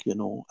strict,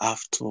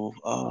 after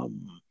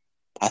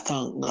I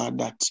thank God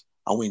that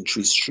I went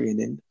through his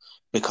training,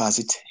 because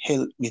it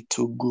helped me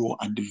to grow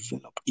and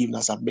develop even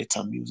as a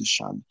better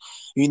musician.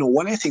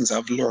 One of the things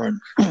I've learned,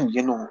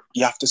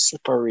 you have to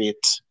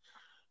separate.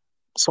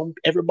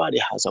 Everybody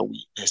has a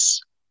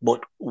weakness,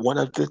 but one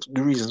of the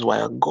reasons why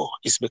I go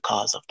is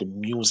because of the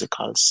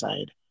musical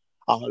side.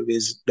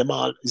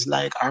 It's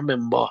like, I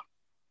remember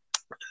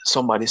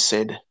somebody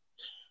said,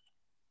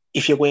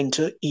 if you're going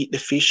to eat the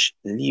fish,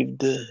 leave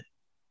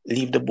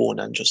the bone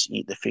and just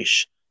eat the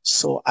fish.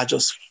 So I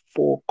just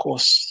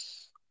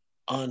focus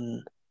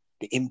on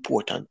the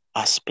important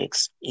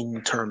aspects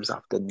in terms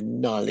of the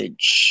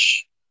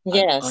knowledge and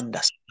Yes.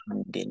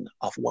 understanding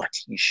of what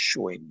he's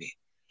showing me.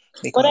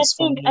 But Because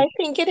for me, I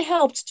think it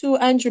helped too,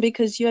 Andrew,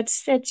 because you had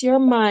set your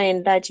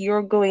mind that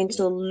you're going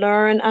to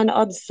learn and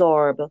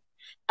absorb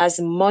as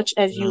much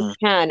as you mm,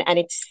 can. And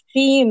it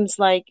seems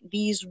like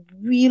these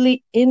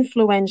really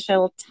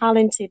influential,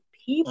 talented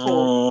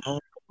people mhm,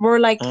 were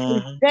like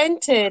mhm,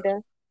 presented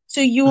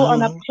to you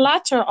on a mhm,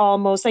 platter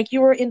almost, like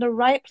you were in the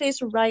right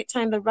place, right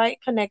time, the right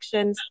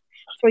connections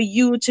for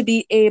you to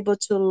be able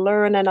to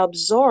learn and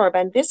absorb.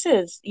 And this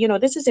is,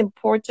 this is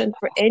important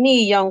for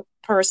any young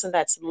person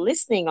that's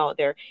listening out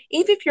there.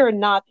 Even if you're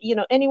not,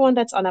 anyone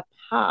that's on a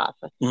path,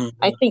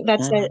 I mhm, think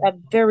that's a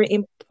mhm, very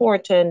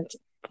important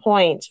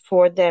point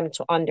for them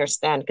to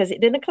understand because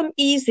it didn't come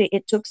easy.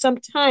 It took some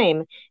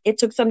time, it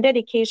took some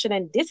dedication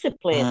and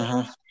discipline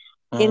mhm,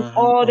 in mhm,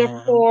 order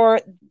mhm.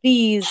 for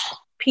these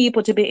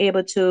people to be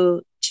able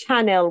to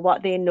channel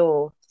what they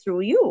know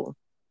through you.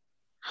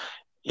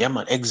 Yeah,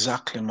 man,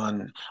 exactly,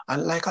 man.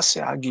 And like I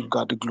say, I give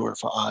God the glory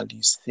for all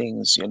these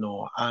things,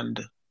 and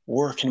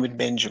working with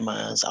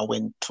Benjamins, I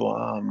went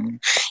to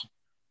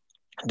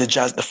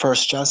the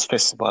first jazz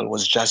festival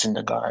was Jazz in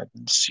the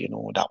Gardens,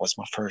 that was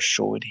my first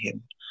show with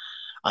him.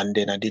 And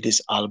then I did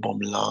his album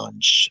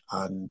launch,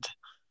 and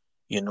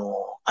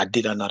I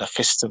did another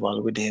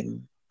festival with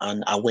him,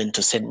 and I went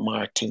to St.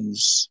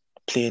 Martin's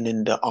playing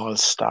in the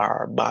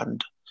All-Star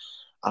band.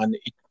 And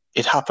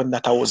it happened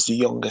that I was the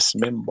youngest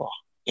member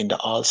in the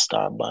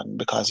All-Star band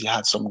because he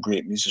had some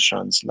great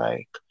musicians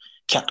like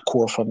Cat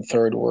Core from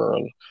Third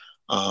World,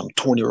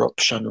 Tony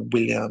Eruption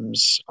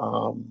Williams,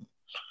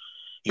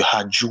 you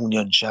had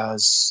Junior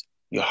Jazz,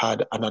 you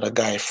had another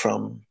guy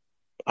from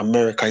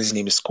America, his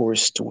name is Corey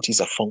Stute, he's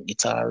a funk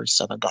guitarist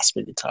and a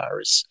gospel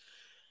guitarist.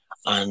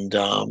 And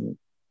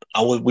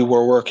we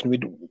were working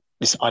with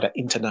this other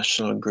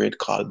international grade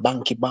called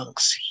Banky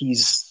Banks.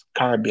 He's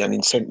Caribbean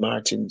in St.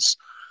 Martin's.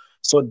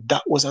 So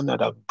that was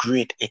another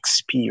great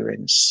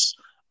experience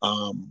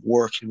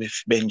working with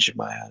Benji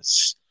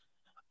Myers.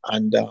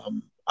 And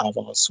I've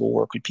also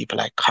worked with people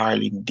like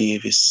Carlin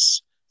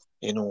Davis,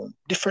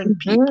 different Mhm.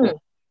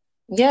 people,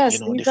 Yes,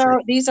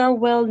 different. these are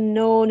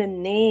well-known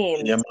Yeah,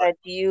 names man. that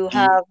you The,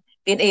 have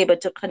been able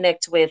to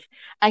connect with.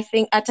 I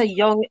think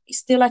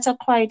still at a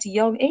quite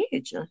young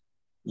age.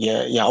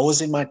 yeah, yeah. I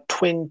was in my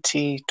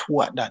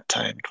 22 at that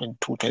time,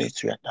 22,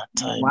 23 at that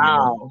time,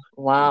 Wow.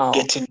 Wow.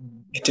 getting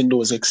getting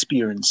those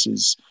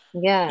experiences,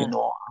 you Yeah.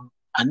 know.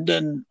 And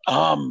then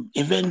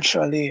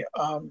eventually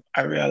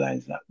I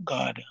realized that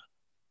God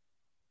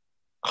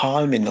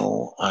called me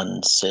now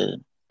and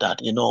said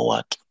that, you know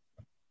what,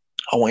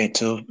 I want you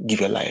to give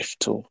your life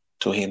to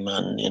him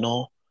and,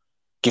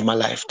 give my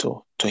life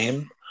to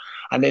him.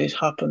 And then it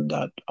happened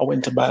that I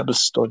went to Bible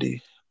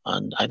study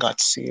and I got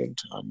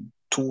saved. And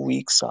 2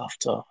 weeks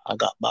after, I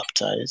got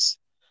baptized.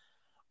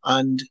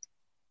 And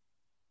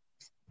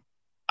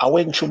I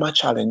went through my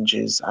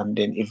challenges. And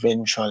then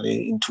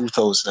eventually in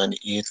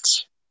 2008,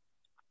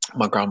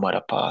 my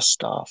grandmother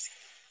passed off.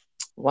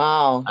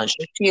 Wow. And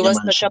She yeah, was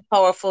man, such a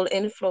powerful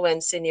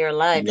influence in your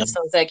life. yeah, It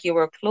sounds like you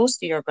were close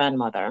to your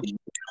grandmother.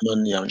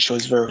 man, yeah, she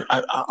was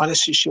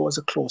honestly, she was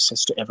the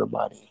closest to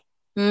everybody.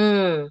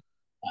 Hmm.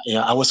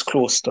 Yeah, I was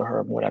close to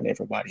her more than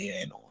everybody,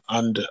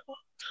 And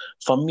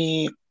for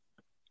me,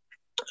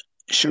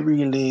 she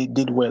really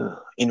did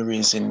well in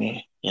raising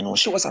me.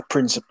 She was a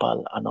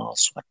principal and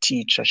also a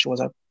teacher. She was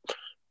a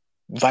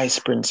vice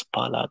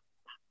principal at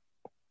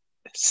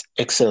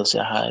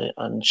Excelsior High,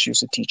 and she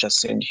used to teach at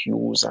St.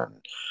 Hugh's, and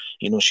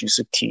she used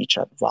to teach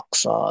at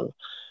Vauxhall.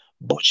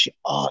 But she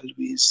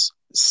always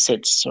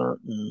set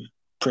certain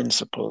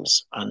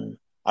principles, and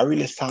I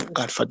really thank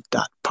God for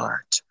that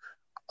part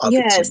of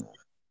it. Yes.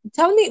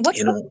 Tell me, You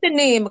what's know, the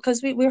name?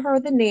 Because we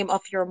heard the name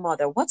of your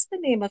mother. What's the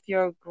name of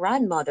your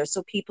grandmother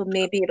so people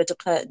may be able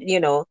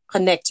to,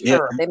 connect yeah,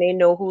 her. They may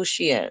know who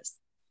she is.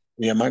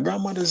 yeah. My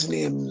grandmother's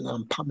name is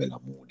Pamela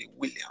Moody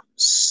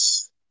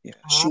Williams. Yeah,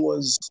 she Ah,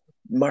 was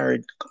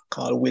married,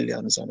 Carl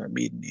Williams, and her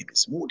maiden name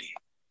is Moody.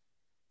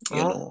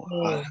 You know,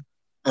 okay.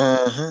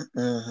 uh-huh,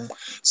 uh-huh.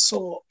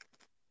 So,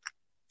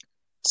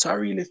 so I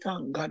really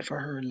thank God for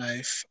her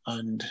life,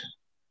 and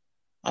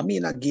I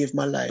mean, I gave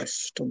my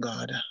life to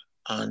God,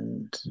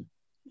 and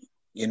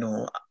you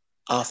know,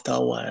 after a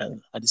while,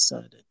 I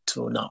decided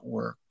to not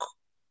work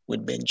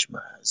with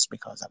benchmarks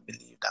because I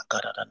believe that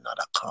God had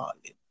another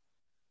calling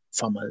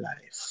for my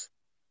life,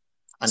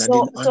 and I So,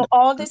 didn't so understand.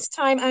 all this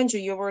time, Andrew,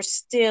 you were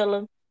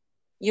still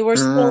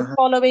Mhm.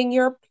 following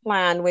your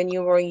plan when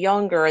you were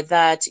younger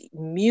that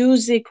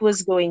music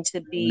was going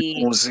to be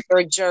Music.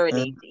 your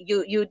journey.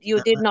 Mhm.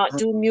 You did not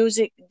do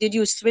music. Did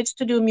you switch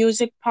to do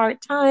music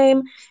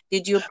part-time?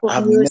 Did you put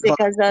I've music never,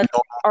 as a,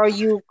 no,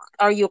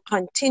 are you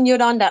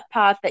continued on that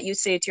path that you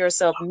say to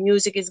yourself,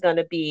 music is going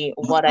to be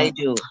what I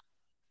do?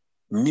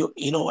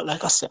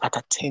 like I said, at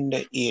a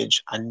tender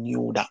age, I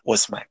knew that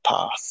was my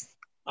path,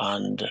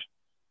 and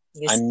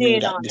You I knew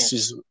stayed that on it. this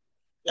is.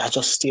 I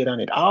just stayed on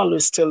it. I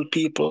always tell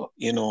people,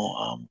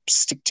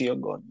 stick to your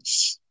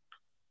guns.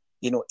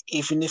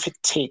 even if it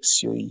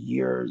takes you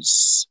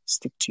years,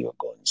 stick to your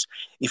guns.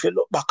 If you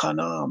look back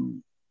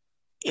on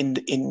in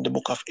the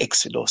book of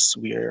Exodus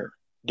where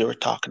they were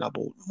talking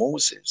about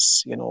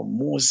Moses,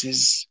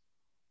 Moses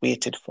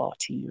waited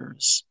 40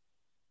 years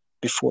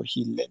before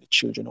he led the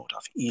children out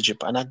of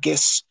Egypt. And I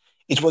guess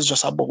it was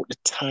just about the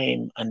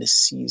time and the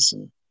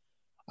season.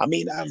 I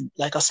mean,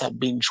 like I said, I've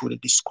been through the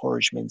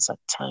discouragements at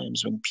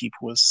times when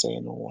people will say,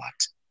 you know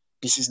what,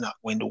 this is not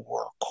going to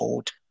work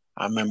out.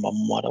 I remember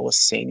mother was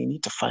saying, you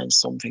need to find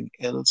something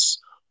else.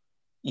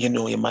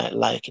 You might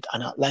like it.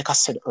 And like I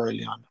said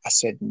earlier on, I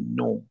said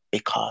no,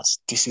 because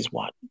this is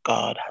what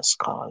God has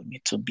called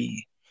me to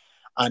be.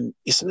 And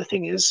you see, the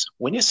thing is,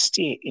 when you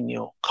stay in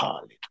your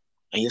calling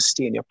and you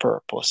stay in your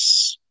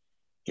purpose,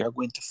 you're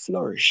going to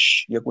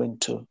flourish. You're going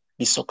to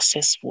be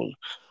successful.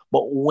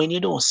 But when you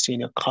don't stay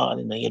in your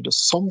calling and you do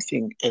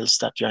something else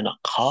that you're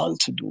not called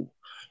to do,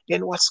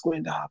 then what's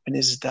going to happen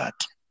is that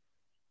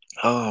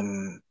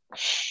um,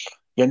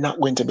 you're not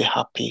going to be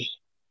happy.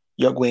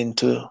 You're going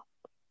to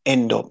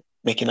end up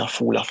making a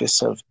fool of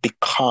yourself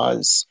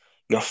because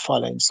you're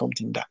following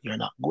something that you're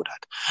not good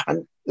at.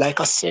 And like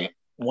I say,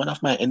 one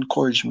of my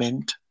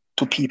encouragement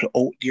to people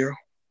out there,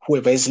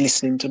 whoever is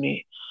listening to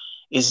me,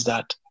 is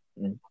that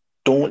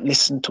don't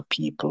listen to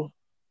people.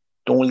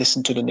 Don't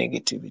listen to the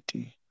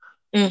negativity.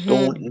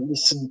 Don't Mm-hmm.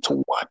 listen to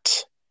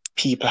what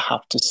people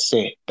have to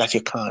say that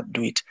you can't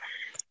do it.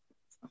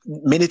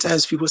 Many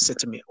times people say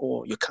to me,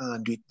 oh, you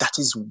can't do it. That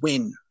is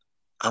when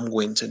I'm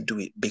going to do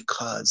it,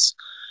 because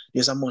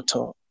there's a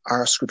motto,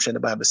 our scripture in the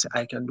Bible says,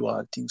 I can do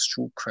all things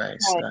through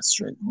Christ Right. that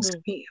strengthens Mm-hmm.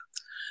 me.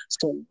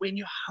 So when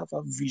you have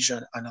a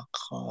vision and a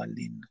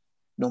calling,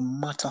 no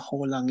matter how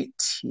long it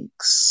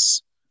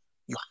takes,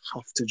 you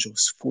have to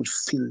just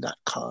fulfill that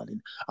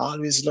calling. I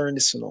always learn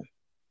this,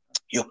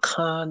 you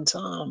can't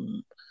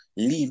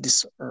leave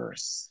this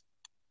earth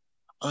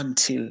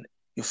until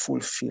you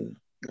fulfill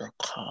your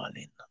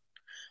calling.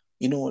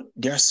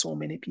 There are so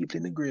many people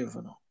in the grave,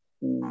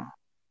 who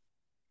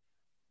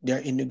they're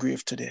in the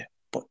grave today,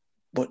 but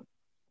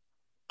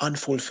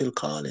unfulfilled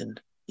calling.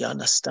 You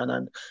understand?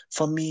 And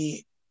for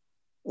me,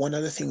 one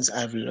of the things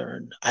I've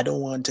learned, I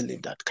don't want to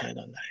live that kind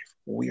of life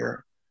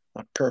where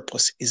my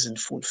purpose isn't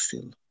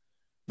fulfilled.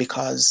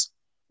 Because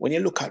when you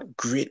look at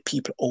great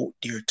people out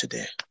there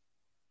today,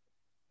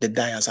 they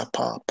die as a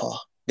pauper.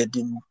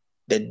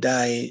 They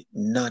die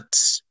not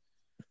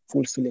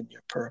fulfilling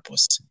your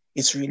purpose.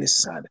 It's really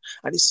sad.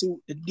 And you see,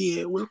 the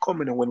day will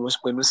come in when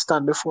we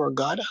stand before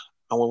God,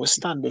 and when we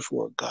stand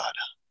before God,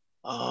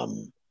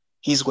 um,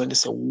 He's going to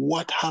say,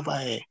 what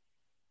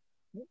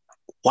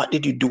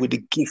did you do with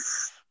the gift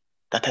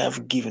that I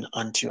have given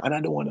unto you? And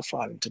I don't want to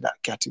fall into that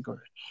category.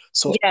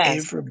 So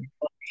Yes. everybody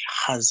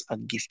has a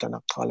gift and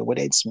a calling,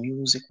 whether it's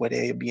music,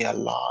 whether you be a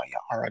lawyer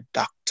or a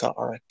doctor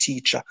or a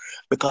teacher.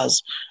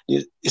 Because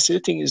you see, the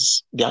thing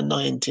is, the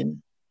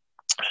anointing,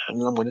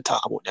 and I'm going to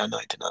talk about the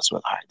anointing as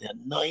well. All right, the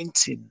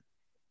anointing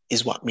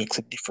is what makes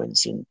a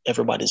difference in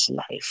everybody's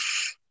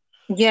life.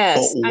 But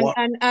Yes. And what?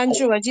 and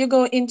Andrew, as you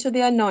go into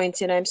the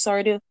anointing, I'm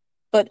sorry to,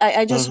 but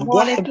I just Go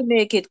wanted ahead. to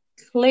make it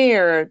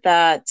clear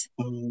that,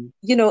 Mhm,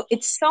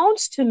 it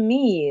sounds to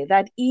me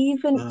that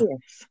even mhm,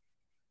 if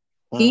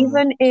mhm,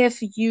 even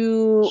if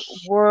you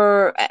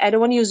were, I don't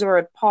want to use the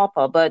word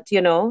pauper, but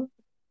mhm,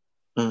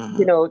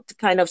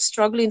 kind of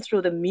struggling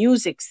through the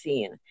music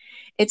scene,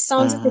 it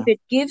sounds as if mhm.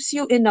 it gives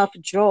you enough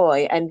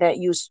joy and that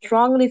you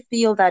strongly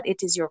feel that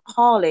it is your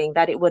calling,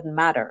 that it wouldn't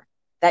matter,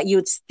 that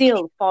you'd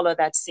still follow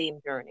that same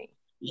journey.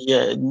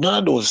 Yeah, none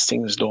of those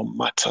things don't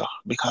matter,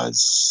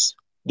 because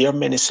there are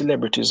many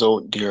celebrities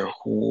out there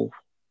who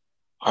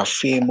are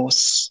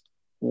famous,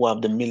 who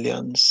have the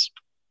millions,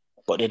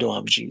 but they don't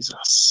have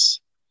Jesus.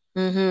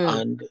 Mm-hmm.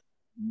 And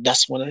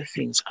that's one of the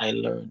things I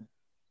learned.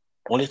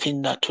 Only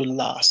thing that will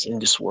last in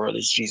this world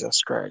is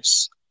Jesus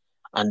Christ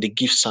and the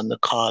gifts and the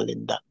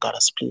calling that God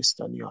has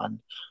placed on you. And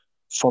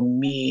for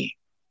me,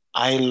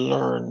 I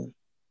learned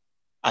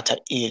at an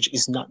age,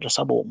 it's not just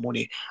about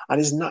money. And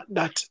it's not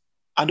that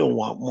I don't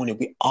want money.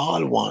 We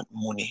all want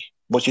money,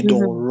 but you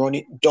don't Mm-hmm. run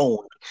it down.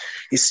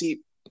 You see,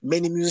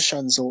 many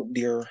musicians out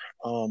there,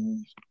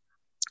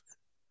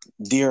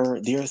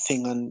 their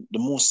thing, and the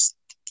most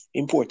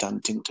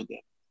important thing to them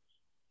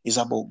is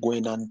about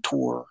going on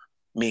tour,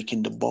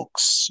 making the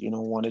bucks.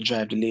 Want to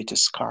drive the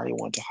latest car, you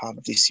want to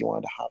have this, you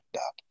want to have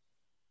that.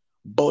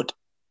 But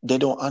they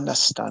don't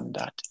understand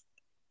that.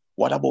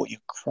 What about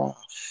your craft?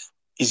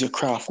 Is your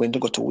craft going to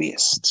go to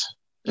waste?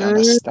 You Mm-hmm.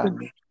 understand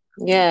me?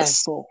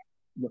 Yes. So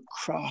the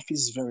craft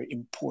is very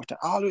important.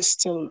 I always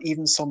tell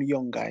even some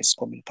young guys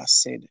coming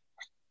past, said,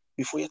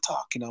 before you're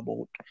talking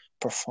about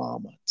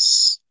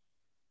performance,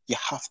 you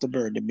have to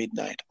burn the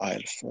midnight oil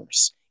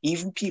first.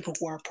 Even people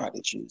who are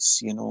prodigies,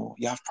 you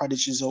have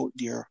prodigies out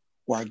there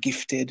who are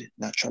gifted,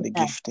 naturally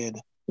Yeah. gifted.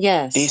 They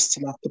Yes.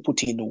 still have to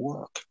put in the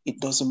work. It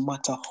doesn't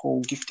matter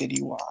how gifted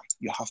you are,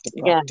 you have to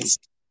practice.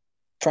 Yes.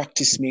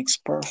 Practice makes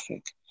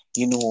perfect.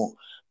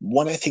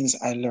 One of the things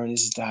I learned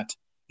is that,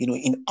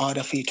 in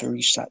order for you to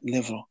reach that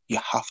level, you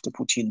have to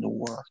put in the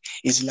work.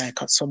 It's like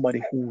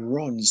somebody who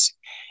runs.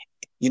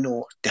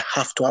 they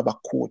have to have a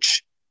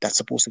coach that's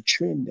supposed to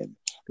train them.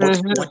 But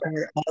Mm-hmm. what I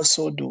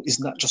also do is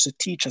not just to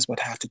teach us,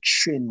 but I have to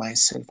train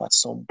myself at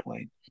some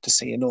point to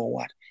say, you know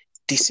what,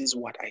 this is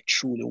what I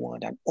truly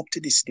want. And up to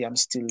this day, I'm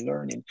still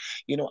learning.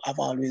 I've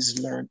always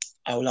learned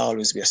I will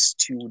always be a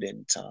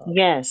student,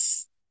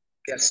 Yes.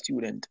 be a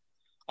student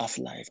of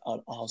life.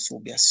 I'll also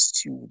be a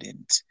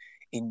student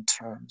in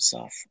terms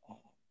of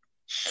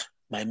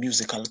my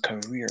musical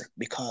career,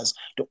 because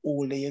the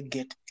older you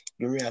get,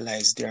 you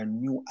realize there are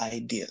new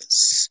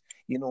ideas.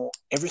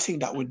 Everything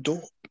that we do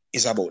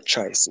is about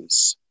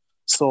choices.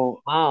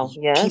 So Wow.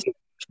 Yes. people,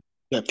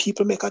 yeah,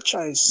 people make a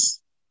choice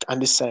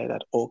and decide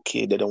that,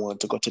 okay, they don't want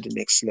to go to the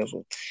next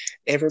level.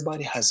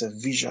 Everybody has a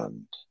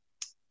vision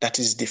that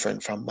is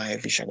different from my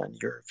vision and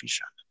your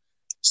vision.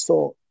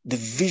 So the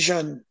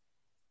vision,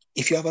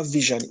 if you have a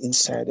vision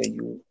inside of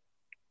you,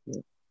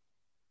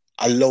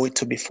 allow it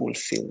to be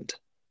fulfilled.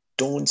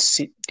 Don't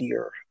sit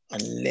there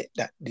and let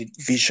that the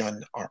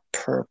vision or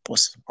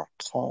purpose or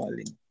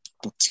calling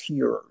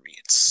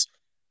deteriorates.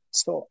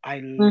 So I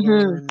Mm-hmm.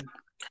 learn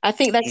I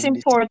think that's in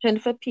this.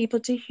 important for people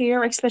to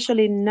hear,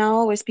 especially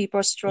now as people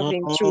are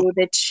struggling Mhm, through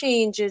the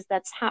changes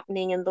that's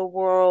happening in the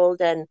world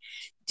and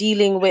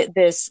dealing with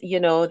this,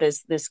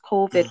 this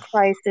COVID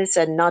crisis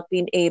and not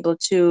being able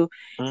to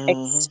mhm.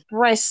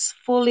 express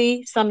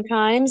fully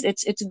sometimes.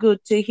 It's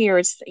good to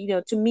hear.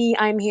 To me,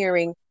 I'm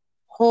hearing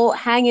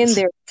hang in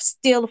there,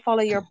 still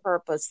follow your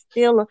purpose,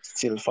 Still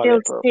follow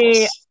still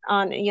stay purpose.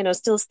 on,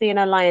 still stay in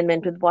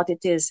alignment with what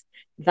it is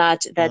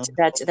that that Mhm,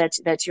 that that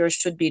that you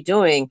should be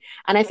doing.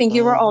 And I think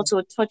you were mhm.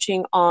 also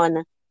touching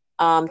on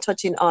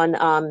anointing,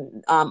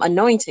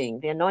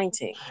 the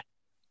anointing.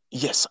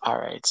 Yes, all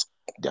right.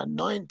 The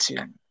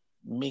anointing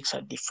makes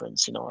a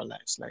difference in our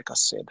lives, like I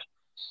said.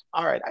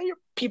 All right, I hear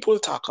people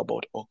talk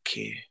about,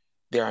 okay,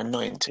 they're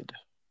anointed,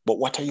 but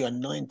what are you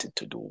anointed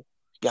to do?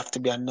 You have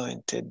to be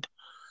anointed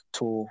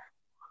to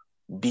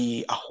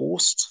be a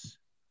host.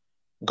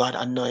 God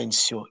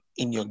anoints you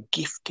in your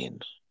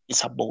gifting.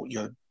 It's about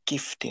your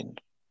gifting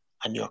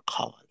and your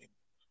calling.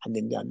 And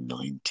then the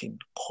anointing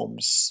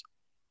comes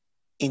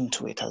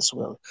into it as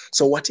well.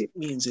 So what it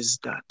means is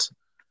that,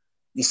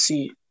 you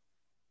see,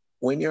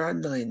 when you're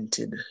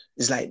anointed,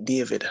 it's like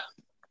David.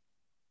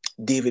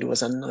 David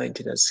was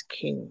anointed as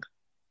king,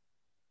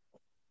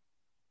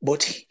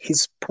 but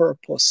his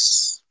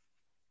purpose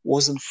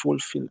wasn't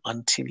fulfilled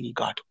until he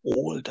got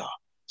older.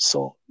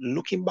 So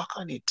looking back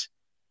on it,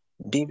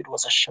 David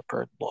was a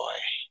shepherd boy.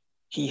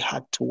 He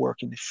had to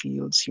work in the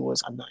fields. He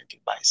was anointed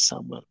by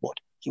Samuel, but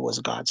he was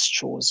God's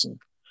chosen.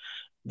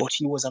 But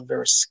he was a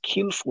very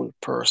skillful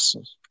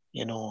person,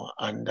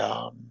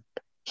 and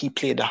he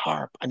played the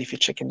harp. And if you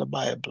check in the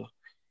Bible,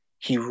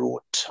 he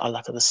wrote a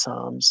lot of the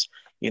Psalms.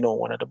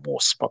 One of the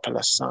most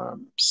popular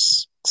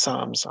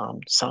Psalms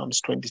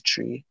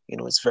 23.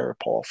 It's very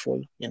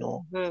powerful.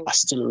 Mhm. I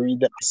still read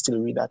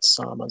that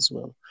Psalm as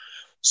well.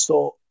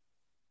 So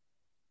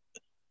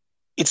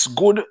it's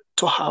good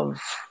to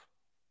have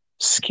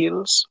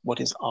skills, but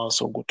it's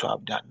also good to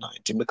have that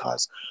anointing,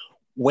 because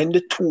when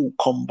the two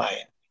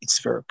combine,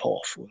 it's very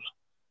powerful.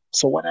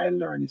 So what I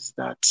learned is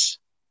that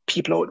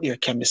people out there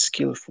can be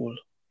skillful,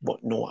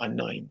 but no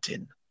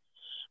anointing.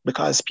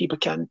 Because people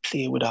can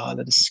play with all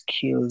of the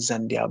skills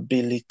and the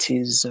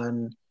abilities,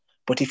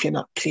 but if you're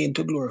not playing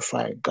to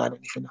glorify God,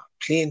 and if you're not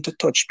playing to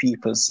touch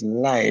people's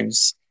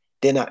lives,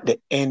 then at the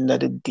end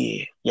of the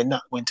day, you're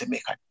not going to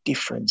make a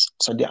difference.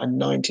 So the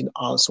anointing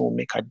also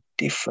make a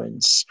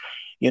difference.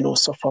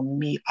 So for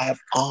me, I have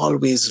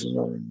always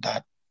learned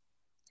that,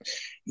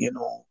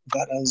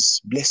 God has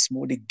blessed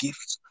me with a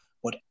gift,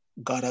 but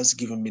God has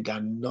given me the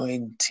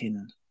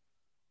anointing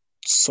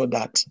so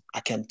that I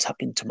can tap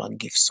into my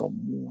gift some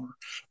more.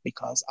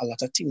 Because a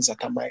lot of things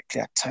that I might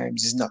play at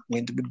times is not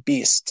going to be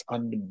based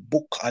on the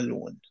book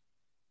alone.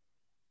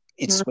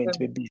 It's going to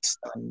be Mhm. based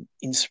on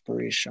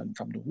inspiration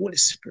from the Holy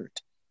Spirit.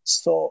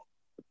 So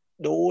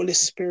the Holy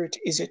Spirit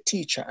is your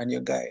teacher and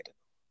your guide.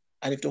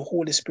 And if the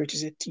Holy Spirit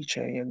is your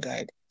teacher and your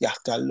guide, you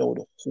have to allow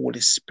the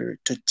Holy Spirit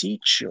to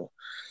teach you.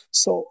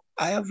 So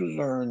I have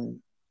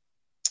learned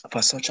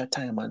for such a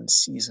time and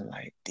season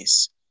like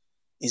this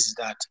is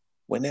that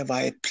whenever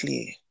I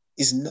play,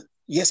 is not,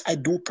 yes, I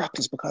do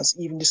practice, because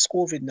even this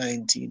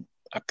COVID-19,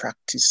 I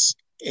practice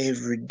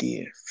every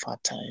day for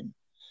time.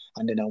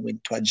 And then I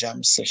went to a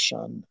jam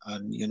session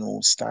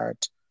and,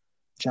 start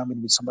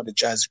jamming with some of the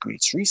jazz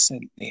greats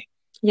recently. You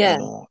Yeah.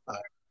 know, uh,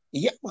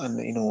 yeah,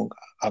 man,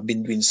 I've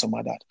been doing some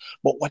of that.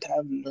 But what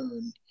I've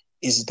learned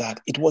is that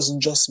it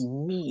wasn't just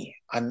me,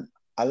 and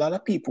a lot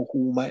of people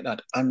who might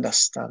not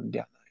understand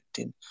the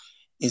anointing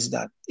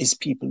is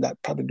people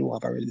that probably do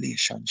have a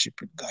relationship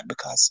with God,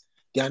 because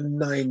the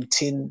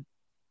anointing,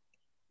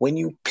 when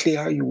you play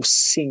or you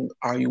sing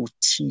or you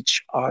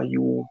teach or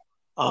you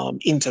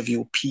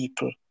interview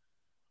people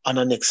on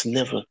a next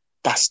level,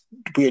 that's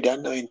where the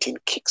anointing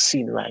kicks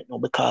in right now,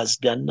 because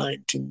the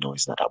anointing now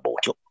is not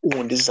about your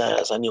own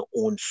desires and your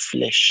own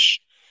flesh.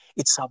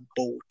 It's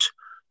about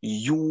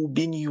you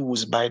being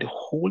used by the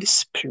Holy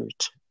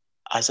Spirit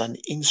as an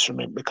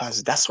instrument,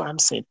 because that's what I'm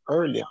saying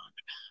earlier.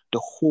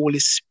 the Holy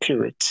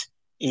Spirit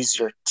is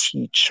your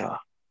teacher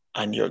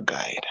and your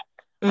guide.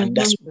 And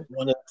that's Mm-hmm.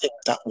 one of the things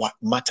that what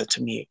matter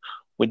to me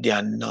with the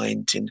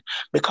anointing.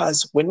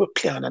 Because when we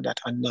play under that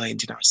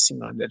anointing or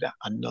sing under that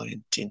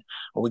anointing,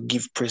 or we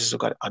give praise to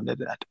God under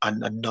that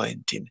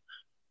anointing,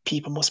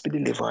 people must be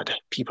delivered.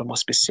 People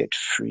must be set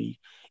free.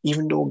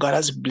 Even though God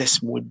has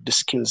blessed me with the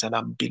skills and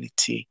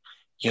ability,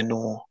 you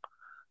know,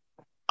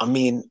 I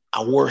mean,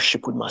 I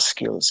worship with my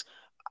skills.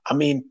 I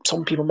mean,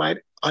 some people might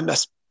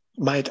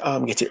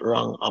get it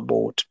wrong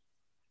about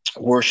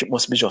worship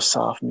must be just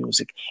soft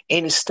music.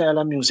 Any style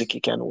of music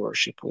you can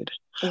worship with.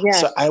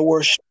 So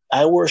Yes.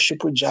 I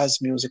worship with jazz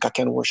music. I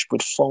can worship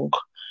with funk.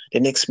 The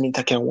next minute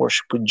I can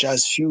worship with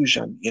jazz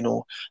fusion.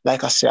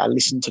 Like I say, I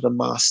listen to the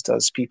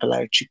masters, people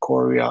like Chick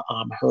Corea,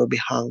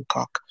 Herbie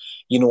Hancock.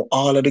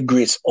 All of the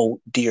greats out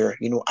there.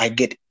 I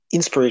get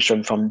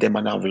inspiration from them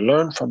and I've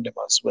learned from them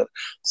as well.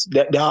 So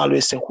they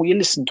always say who you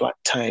listen to at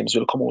times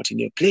will come out in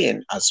your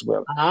playing as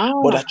well. But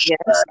Ah, yes,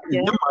 yes.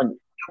 yeah, man,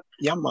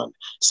 yeah, man.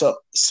 So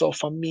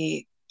for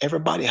me,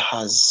 everybody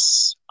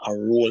has a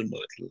role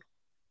model.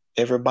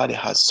 Everybody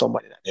has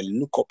somebody that they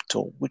look up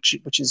to, which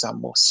is a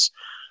must.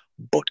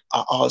 But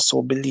I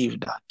also believe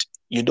that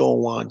you don't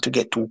want to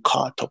get too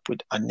caught up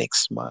with a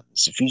next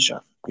man's vision.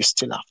 You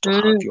still have to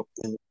have Mm. your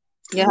own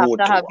You have road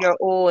to to have walk. your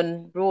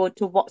own road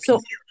to walk.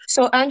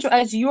 So Andrew,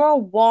 as you're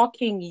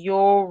walking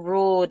your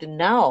road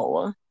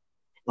now,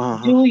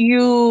 Uh-huh.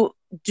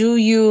 do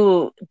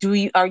you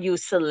are you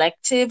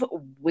selective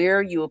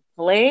where you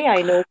play?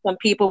 I know some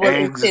people will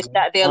insist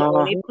that they'll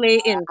only Uh-huh.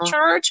 play in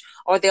church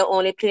or they'll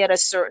only play at a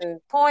certain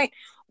point.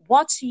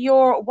 What's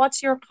your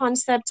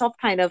concept of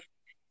kind of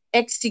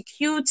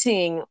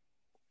executing,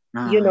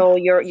 Uh-huh.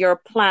 your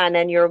plan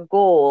and your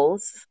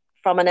goals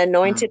from an Uh-huh.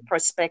 anointed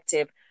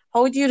perspective?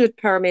 How do you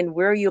determine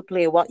where you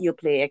play, what you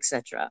play,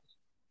 etc.?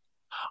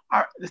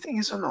 The thing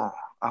is,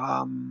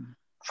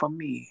 for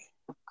me,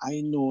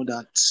 I know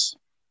that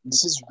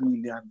this is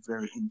really a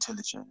very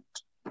intelligent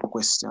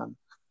question.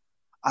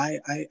 I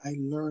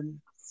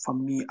learn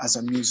from me as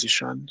a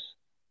musician,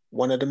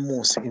 one of the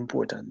most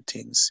important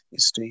things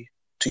is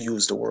to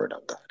use the word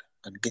of God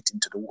and get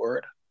into the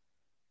word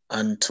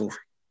and to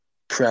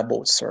pray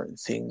about certain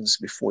things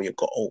before you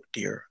go out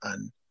there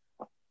and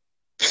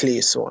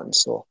play so and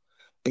so.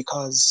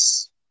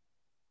 Because,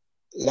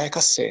 like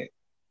I say,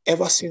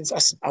 ever since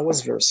I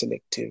was very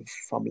selective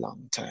from a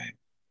long time.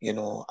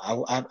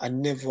 I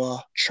never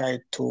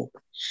tried to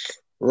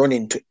run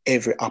into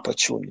every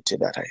opportunity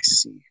that I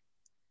see.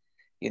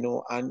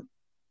 And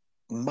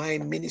my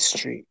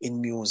ministry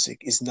in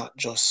music is not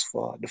just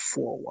for the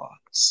four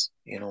walls,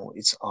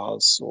 it's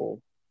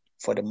also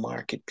for the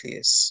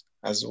marketplace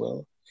as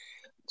well.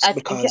 I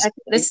Because think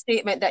the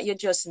statement that you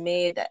just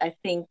made, I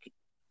think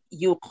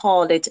you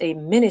called it a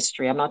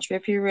ministry. I'm not sure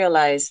if you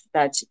realize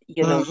that,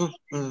 Mhm,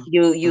 mhm,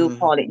 you mhm,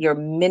 call it your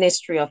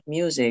ministry of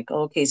music.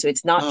 Okay, so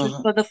it's not just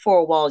mhm, for the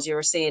four walls.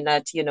 You're saying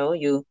that,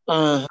 you.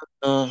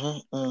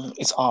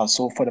 it's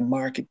also for the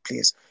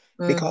marketplace.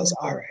 Because,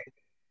 Mhm. all right,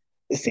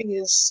 the thing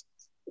is,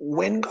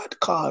 when God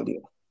called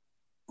you,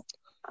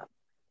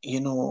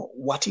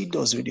 what he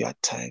does with you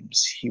at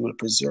times, he will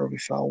preserve you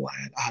for a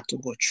while. I had to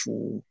go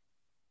through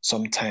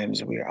some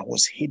times where I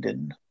was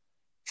hidden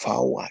for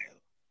a while,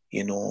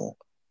 you know,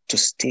 to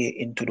stay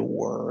into the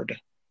word.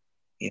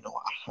 I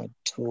had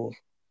to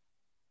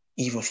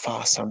even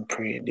fast and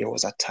pray. There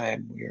was a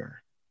time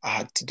where I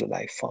had to do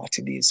like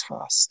 40 days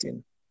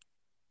fasting.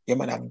 Yeah,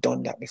 man, I've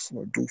done that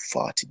before, do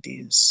 40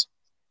 days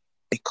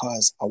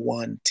because I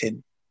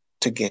wanted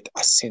to get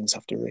a sense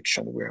of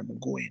direction where I'm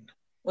going.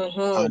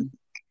 Mhm. And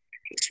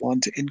I just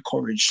want to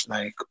encourage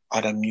like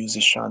other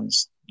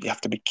musicians, you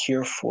have to be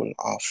careful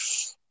of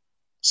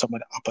some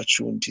of the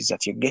opportunities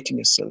that you're getting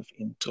yourself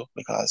into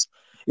because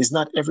it's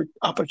not every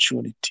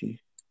opportunity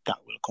that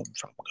will come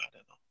from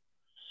God.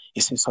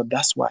 You see, so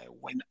that's why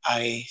when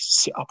I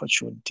see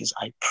opportunities,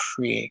 I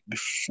pray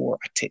before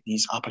I take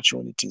these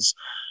opportunities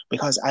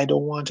because I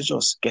don't want to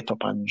just get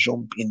up and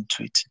jump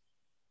into it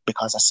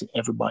because I see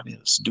everybody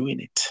else doing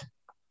it.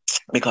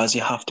 Because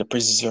you have to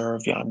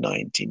preserve your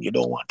anointing. You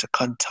don't want to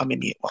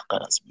contaminate what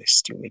God has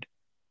blessed you with.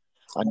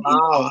 And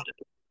Wow.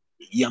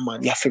 yeah,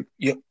 man,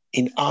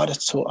 in order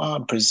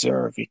to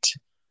preserve it,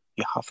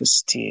 you have to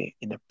stay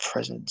in the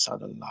presence of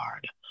the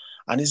Lord.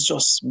 And it's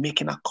just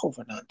making a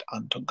covenant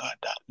unto God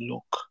that,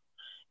 look,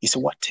 he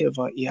said,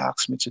 whatever he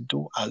asks me to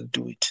do, I'll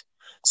do it.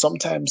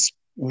 Sometimes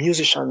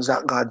musicians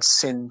that God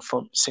send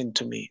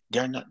to me,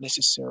 they're not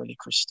necessarily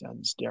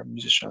Christians. They are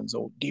musicians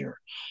out there.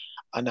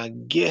 And I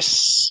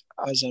guess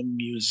as a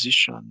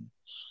musician,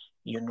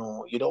 you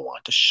don't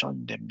want to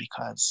shun them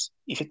because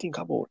if you think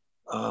about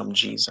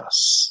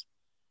Jesus,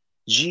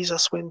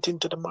 Jesus went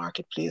into the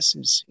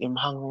marketplaces. Him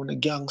hung around the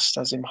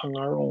gangsters. Him hung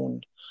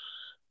around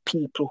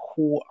people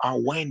who are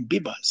wine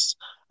bibbers.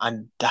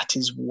 And that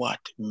is what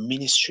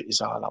ministry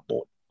is all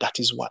about. That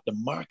is what the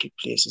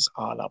marketplace is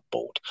all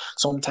about.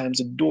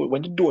 Sometimes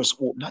when the doors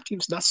open,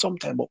 not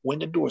sometimes, but when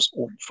the doors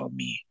open for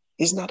me,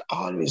 it's not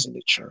always in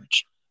the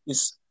church.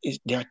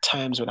 There are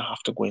times when I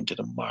have to go into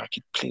the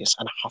marketplace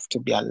and I have to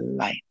be a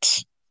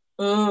light.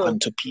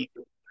 and to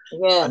people.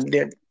 Yes. And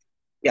then,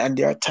 yeah, and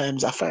there are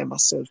times I find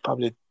myself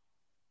probably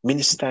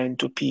ministering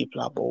to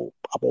people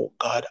about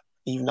God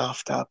even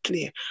after I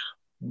play.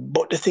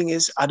 But the thing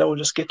is, I don't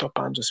just get up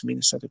and just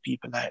minister to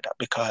people like that,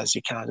 because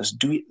you can't just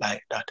do it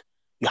like that.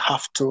 You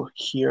have to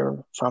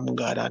hear from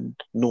God and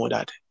know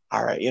that,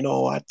 all right, you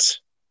know what?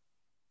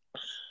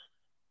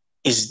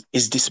 Is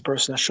this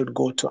person I should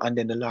go to? And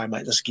then the Lord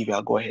might just give you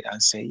a go ahead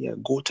and say, yeah,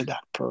 go to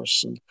that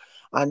person.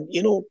 And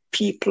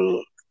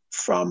people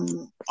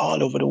from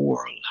all over the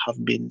world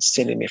have been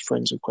sending me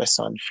friends requests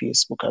on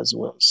Facebook as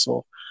well.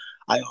 So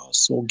I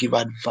also give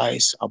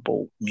advice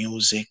about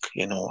music.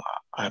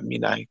 I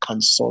mean, I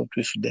consult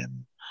with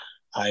them.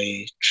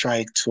 I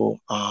try to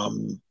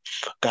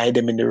guide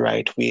them in the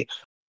right way.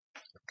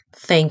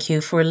 Thank you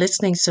for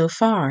listening so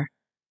far.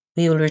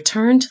 We will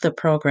return to the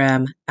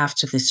program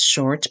after this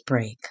short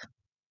break.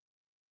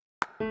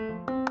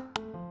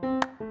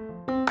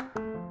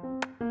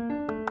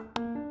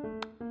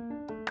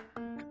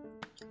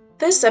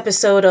 This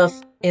episode of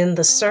In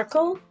the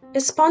Circle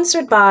is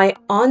sponsored by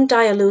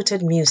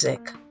Undiluted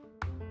Music.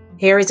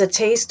 Here is a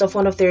taste of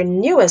one of their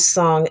newest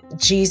songs,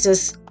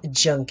 Jesus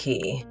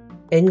Junkie.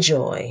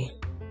 Enjoy.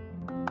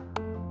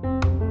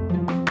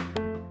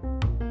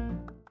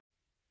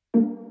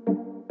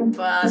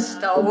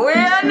 Pastor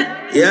Wayne.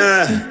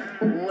 Yeah.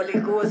 Holy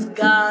Ghost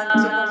gone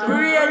to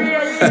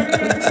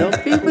brain. Some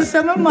people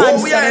say my man,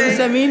 Oh, yeah. some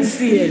say me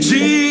insane.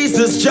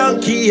 Jesus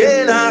junkie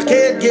and I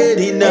can't get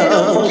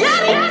enough.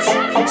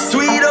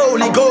 Sweet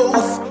Holy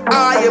Ghost,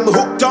 I am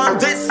hooked on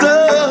this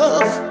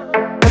love.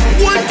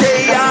 One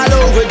day I'll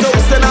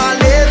overdose and I'll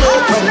never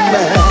come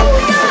back.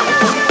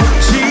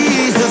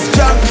 Jesus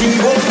junkie,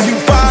 won't you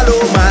follow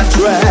my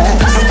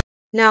tracks?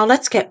 Now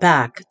let's get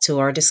back to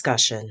our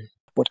discussion.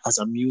 But as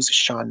a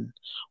musician,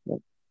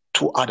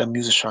 to other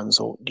musicians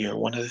out there,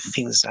 one of the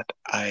things that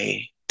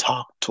I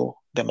talk to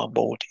them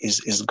about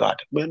is God.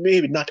 Well,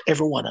 maybe not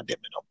every one of them,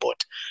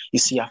 but you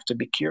see, you have to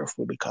be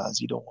careful,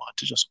 because you don't want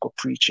to just go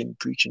preaching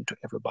to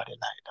everybody like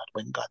that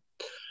when God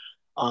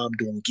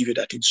don't give you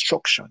that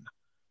instruction.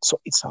 So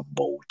it's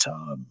about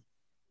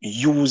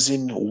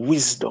using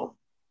wisdom,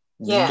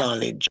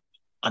 knowledge,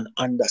 and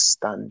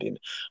understanding.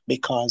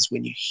 Because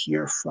when you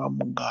hear from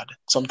God,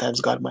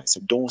 sometimes God might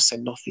say, don't say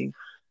nothing.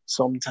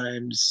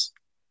 Sometimes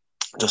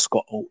just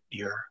go out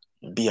there,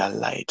 be a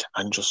light,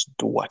 and just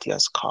do what he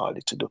has called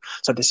you to do.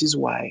 So this is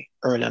why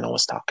earlier I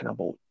was talking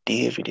about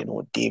David.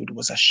 David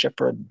was a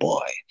shepherd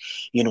boy.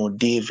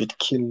 David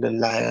killed the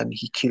lion,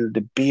 he killed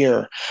the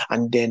bear.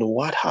 And then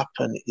what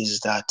happened is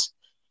that,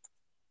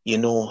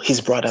 his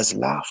brothers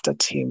laughed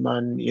at him,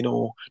 and,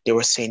 they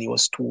were saying he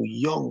was too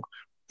young.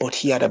 But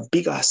he had a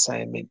bigger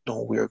assignment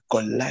now, where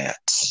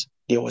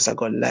there was a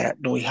Goliath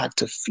now he had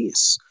to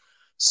face.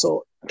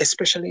 So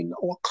especially in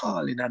our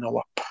calling and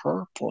our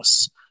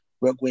purpose,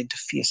 we're going to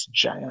face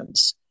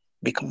giants.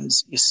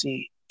 Because you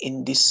see,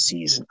 in this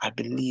season, I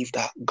believe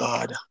that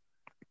God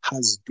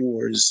has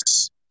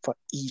doors for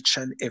each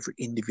and every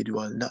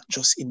individual, not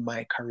just in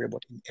my career,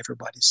 but in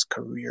everybody's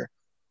career,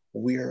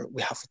 where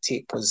we have to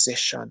take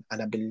possession.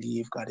 And I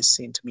believe God is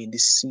saying to me, in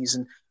this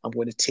season, I'm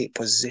going to take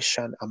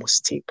possession. I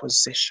must take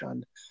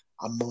possession.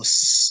 I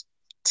must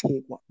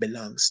take what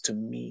belongs to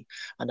me.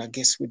 And I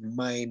guess with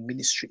my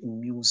ministry in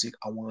music,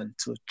 I want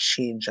to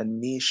change a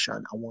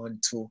nation. I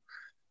want to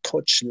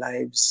touch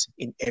lives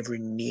in every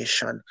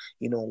nation.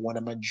 One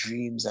of my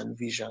dreams and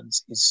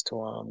visions is to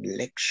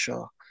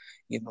lecture,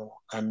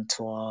 and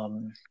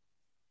to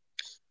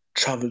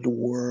travel the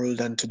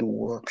world and to do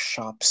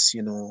workshops,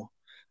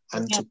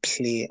 and to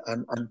play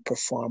and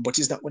perform. But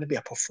it's not going to be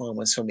a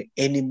performance for me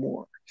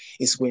anymore.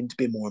 It's going to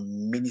be more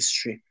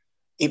ministry.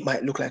 It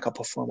might look like a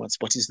performance,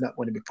 but it's not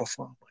going to be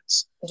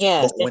performance.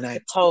 Yes, but when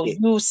it's how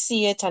you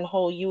see it and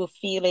how you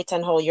feel it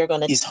and how you're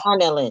going to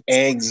channel it.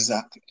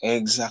 Exactly.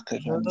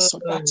 Mm-hmm. So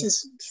that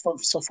is,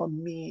 for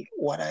me,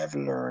 what I've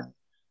learned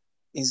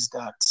is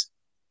that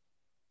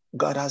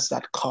God has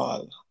that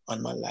call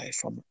on my life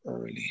from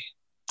early,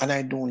 and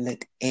I don't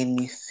let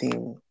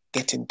anything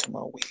get into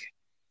my way.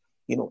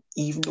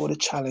 Even though the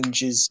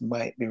challenges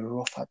might be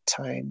rough at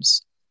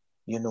times,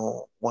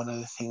 one of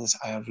the things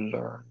I have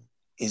learned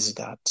is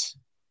that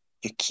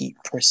you keep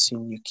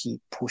pressing, you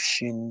keep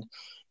pushing,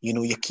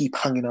 you keep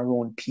hanging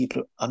around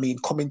people. I mean,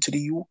 coming to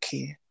the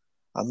UK,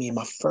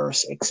 my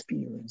first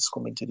experience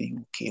coming to the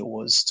UK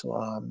was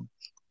to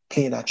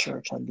play in a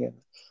church again.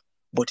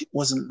 But it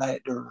wasn't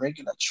like the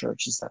regular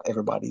churches that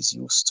everybody's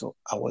used to.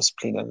 I was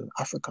playing in an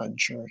African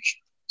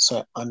church.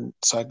 So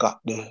I got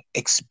the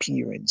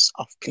experience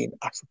of playing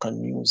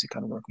African music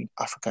and working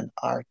with African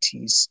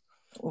artists.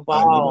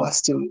 Wow. And I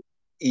still,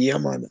 yeah,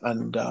 man.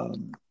 And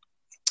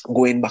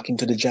going back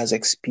into the jazz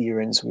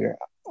experience, where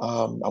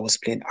I was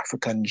playing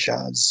African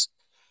jazz.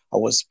 I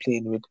was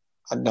playing with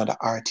another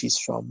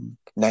artist from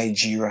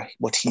Nigeria,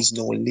 but he's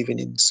now living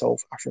in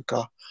South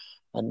Africa.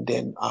 And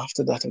then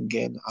after that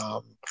again,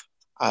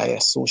 I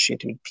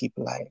associated with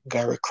people like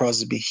Gary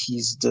Crosby.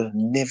 He's the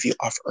nephew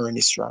of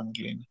Ernest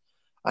Ranglin.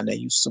 And I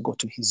used to go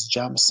to his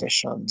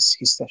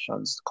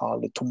sessions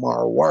called the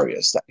Tomorrow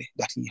Warriors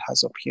that he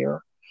has up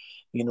here.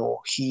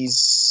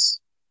 He's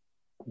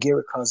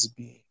Gary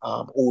Cosby,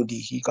 OD,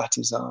 he got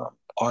his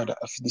Order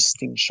of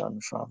Distinction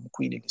from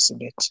Queen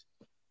Elizabeth,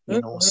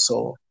 Mhm.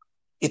 so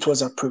it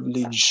was a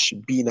privilege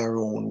being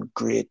around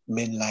great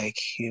men like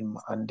him,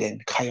 and then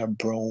Kaya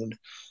Brown,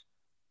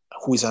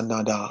 who is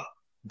another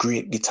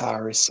great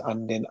guitarist,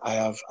 and then I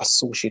have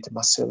associated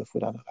myself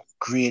with another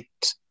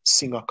great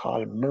singer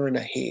called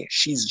Myrna Hay.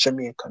 She's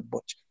Jamaican,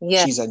 but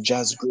Yeah. she's a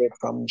jazz great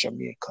from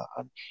Jamaica,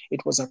 and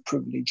it was a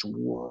privilege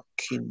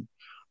working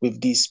with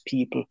these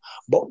people.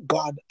 But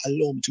God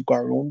allowed me to go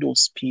around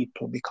those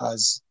people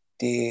because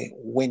they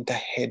went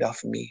ahead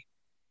of me.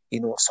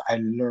 So I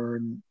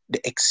learned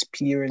the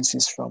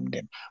experiences from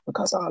them.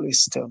 Because I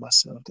always tell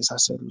myself this, I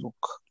said, look,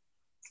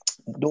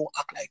 don't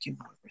act like you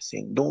know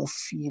everything. Don't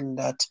feel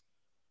that,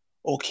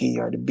 okay,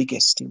 you're the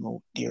biggest thing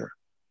out there.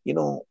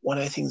 One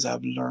of the things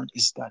I've learned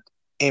is that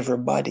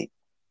everybody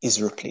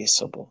is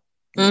replaceable.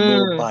 Mm.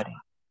 Nobody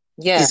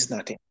Yeah. is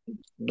not,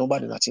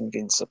 nobody not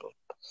invincible.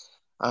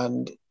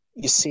 And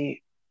you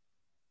see,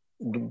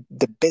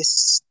 the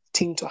best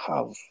thing to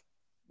have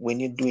when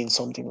you're doing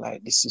something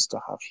like this is to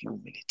have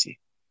humility.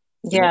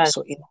 Yes.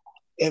 So in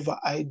whatever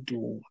I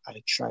do,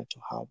 I try to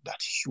have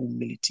that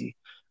humility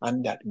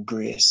and that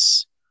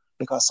grace,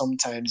 because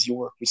sometimes you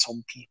work with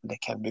some people that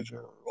can be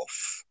very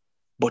rough,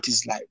 but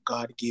it's like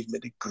God gave me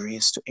the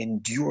grace to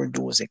endure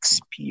those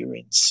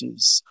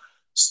experiences.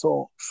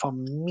 So for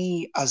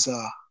me as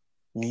a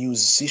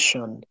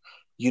musician,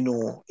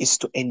 is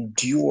to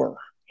endure,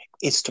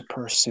 is to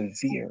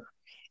persevere,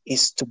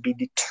 is to be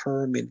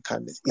determined,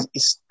 kind of,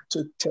 is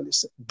to tell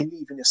yourself,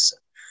 believe in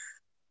yourself.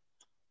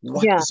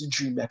 What Yeah. is the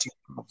dream that you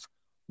have?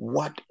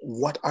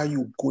 What are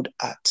you good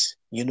at?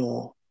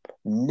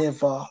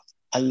 Never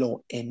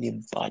allow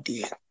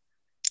anybody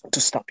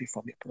to stop you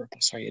from your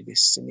purpose or your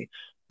destiny.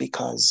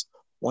 Because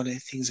one of the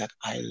things that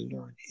I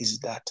learned is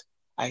that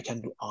I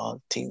can do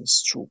all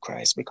things through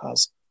Christ.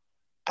 Because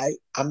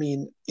I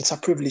mean, it's a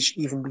privilege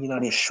even being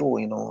on a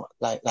show,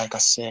 like I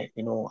said,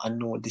 I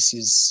know this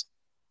is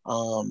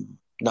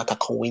not a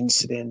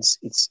coincidence,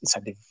 it's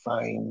a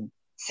divine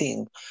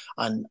thing.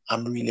 And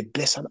I'm really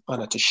blessed and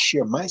honored to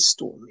share my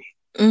story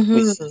with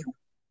Mm-hmm. you,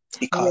 Yeah.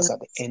 because at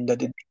the end of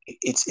the day,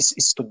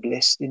 it's to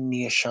bless the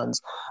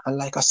nations. And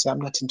like I say, I'm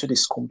not into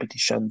this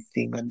competition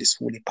thing and this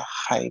whole heap of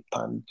hype.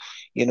 And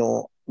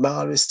I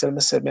always tell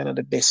myself, man, I'm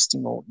the best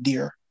thing out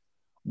there.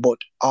 But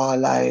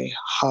all I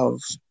have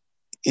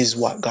is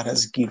what God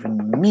has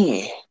given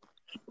me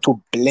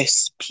to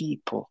bless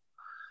people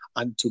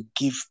and to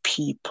give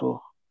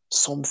people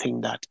something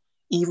that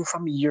even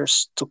from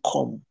years to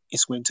come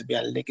is going to be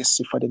a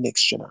legacy for the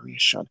next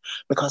generation.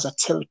 Because I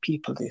tell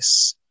people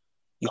this,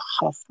 you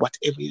have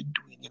whatever you're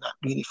doing, you're not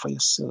doing it for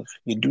yourself,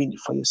 you're doing it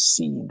for your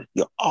seed,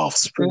 your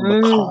offspring,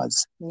 Mm.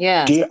 because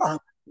Yes. they are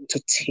going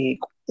to take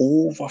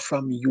over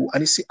from you.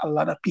 And you see, a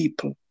lot of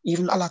people,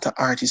 even a lot of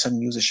artists and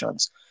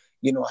musicians,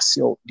 I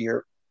see out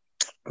there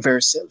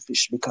very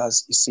selfish,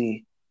 because you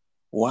see,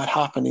 what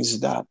happened is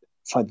that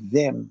for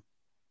them,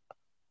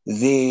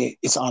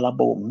 it's all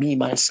about me,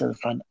 myself,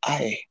 and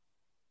I.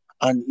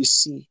 And you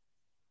see,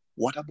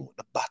 what about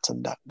the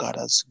baton that God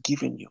has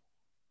given you?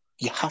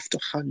 You have to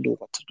hand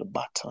over to the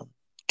baton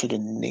to the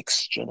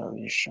next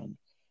generation,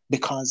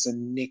 because the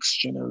next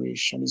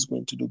generation is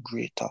going to do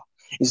greater.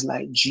 It's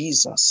like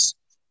Jesus.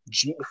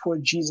 Before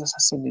Jesus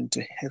ascended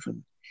into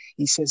heaven,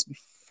 he says,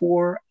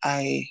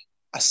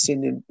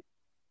 ascend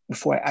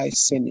before I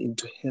ascend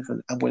into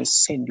heaven, I'm going to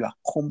send you a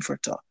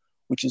comforter,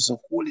 which is the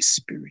Holy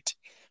Spirit.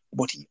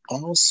 But he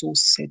also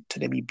said to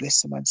them, he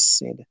blessed them and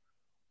said,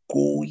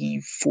 go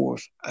ye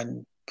forth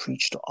and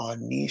preach to all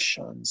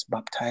nations,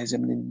 baptize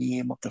them in the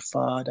name of the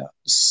Father,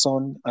 the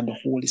Son, and the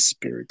Holy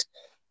Spirit.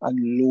 And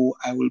lo,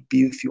 I will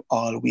be with you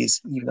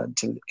always, even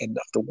until the end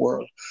of the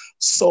world.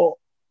 So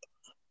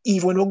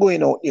even when we're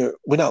going out there,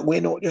 we're not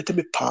going out there to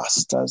be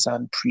pastors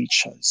and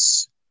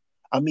preachers.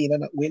 I mean, I'm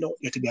not going out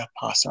there to be a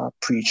pastor or a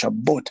preacher,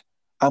 but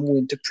I'm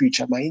going to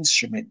preach on my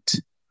instrument.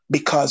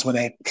 Because when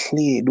I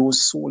play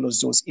those solos,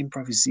 those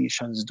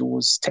improvisations,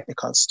 those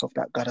technical stuff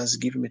that God has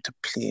given me to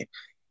play,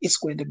 it's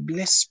going to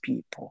bless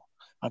people.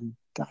 And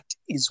that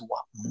is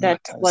what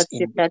matters in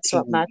the That's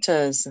what kingdom.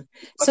 matters. That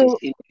is So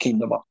in the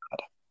kingdom of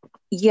God.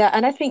 yeah,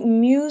 and I think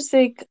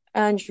music,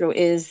 Andrew,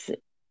 it's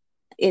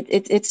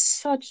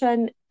such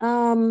an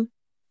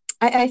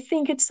I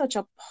think it's such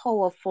a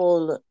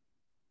powerful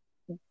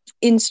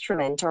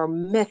instrument or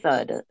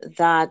method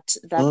that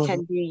Mm-hmm,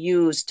 can be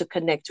used to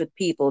connect with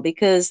people,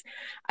 because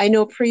I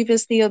know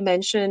previously you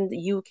mentioned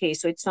UK,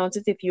 so it sounds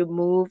as if you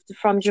moved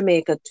from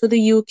Jamaica to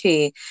the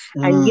UK,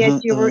 and yet mm-hmm,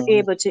 you were mm-hmm.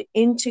 able to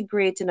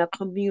integrate in a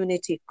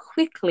community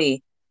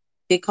quickly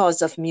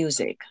because of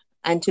music,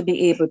 and to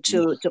be able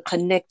to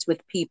connect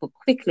with people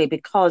quickly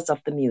because of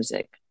the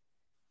music.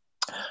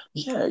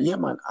 Yeah,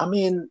 man. I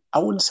mean, I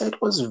wouldn't say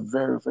it was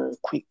very, very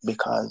quick,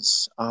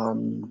 because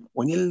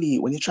when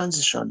you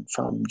transition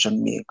from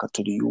Jamaica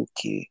to the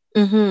UK,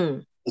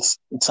 Mm-hmm.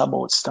 it's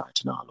about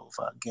starting all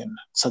over again.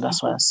 So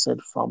that's why I said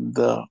from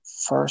the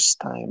first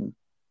time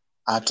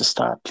I had to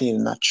start playing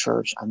in that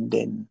church and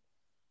then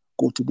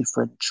go to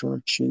different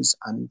churches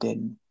and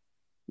then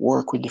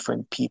work with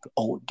different people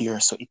out there.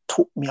 So it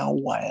took me a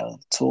while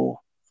to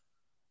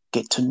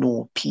get to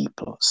know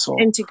people. So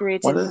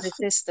Integrate one into of the the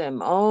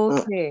system.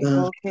 uh, Okay,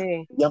 uh,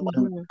 okay. yeah,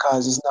 man, Mm-hmm.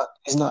 because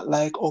it's not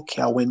like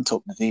okay, I went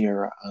up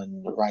there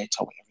and right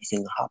away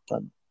everything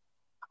happened.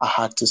 I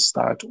had to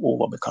start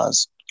over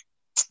because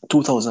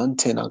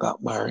 2010 I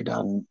got married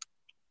and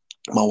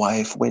my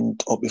wife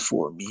went up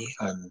before me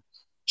and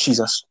she's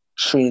a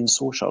trained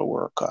social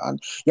worker and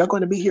you're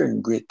going to be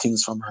hearing great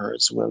things from her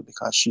as well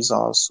because she's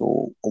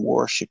also a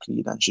worship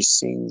leader and she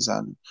sings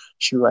and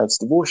she writes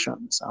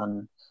devotions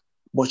and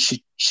but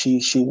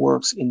she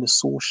works in the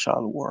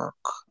social work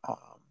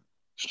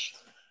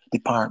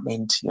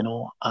department,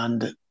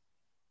 and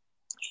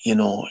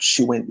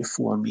she went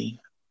before me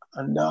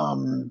and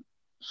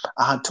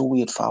I had to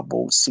wait for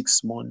about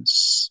 6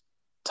 months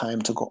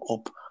time to go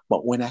up.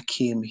 But when I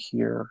came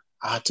here,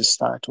 I had to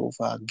start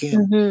over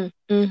again.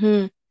 Mm-hmm.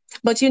 Mm-hmm.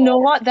 But you know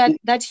So, what?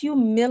 That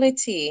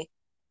humility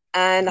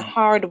and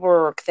hard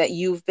work that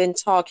you've been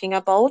talking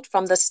about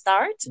from the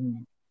start,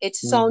 it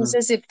sounds mhm,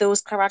 as if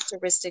those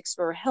characteristics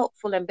were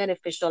helpful and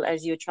beneficial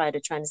as you try to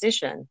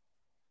transition.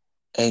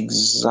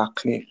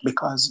 exactly.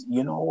 Because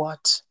you know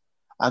what?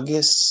 I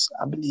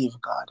believe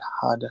God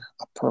had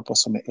a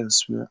purpose for me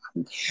elsewhere.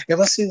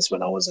 Ever since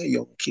when I was a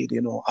young kid,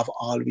 I've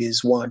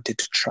always wanted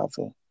to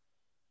travel.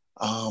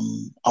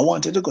 I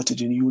wanted to go to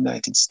the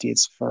United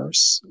States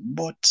first,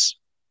 but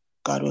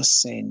God was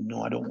saying,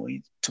 no, I don't want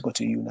you to go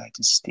to the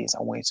United States.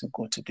 I want you to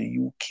go to the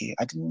UK.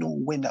 I didn't know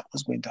when that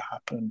was going to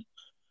happen,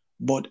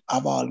 but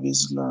I've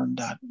always learned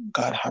that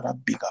God had a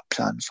bigger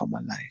plan for my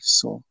life.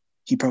 So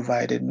He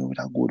provided me with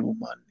a good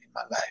woman in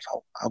my life,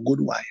 a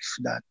good wife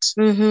that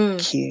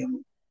Mm-hmm.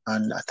 came,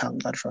 and I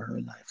thank God for her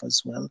life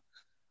as well.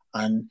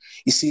 And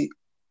you see,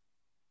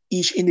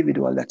 each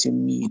individual that you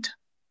meet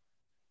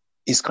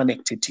is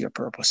connected to your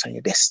purpose and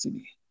your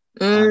destiny.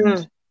 And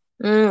Mm.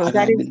 Mm. and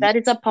I believe, That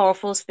is a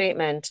powerful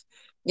statement.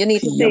 You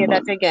need to yeah, say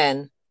that man,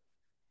 again.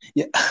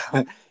 yeah,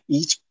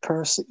 each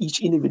person,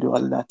 each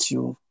individual that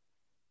you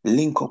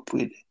link up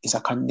with is a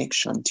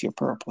connection to your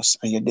purpose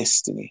and your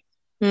destiny.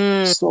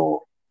 Mm.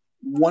 So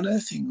one of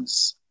the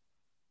things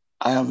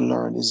I have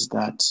learned is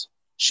that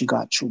she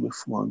got through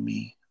before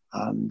me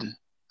and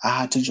I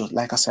had to just,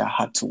 like I said, I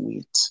had to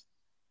wait.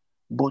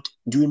 But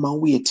during my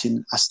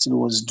waiting, I still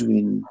was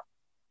doing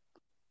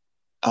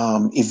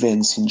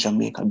events in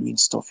Jamaica, doing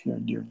stuff here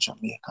and there in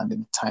Jamaica. And then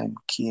the time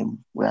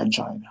came where I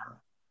joined her.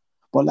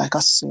 But like I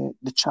said,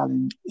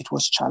 it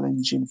was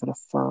challenging for the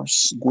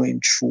first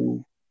going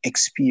through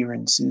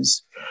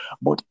experiences,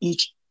 but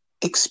each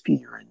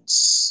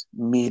experience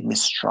made me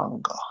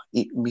stronger.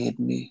 It made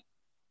me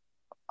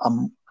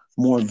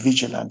more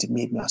vigilant. It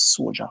made me a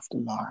soldier of the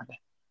Lord.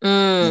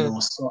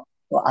 Mm. So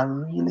I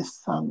really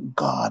thank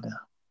God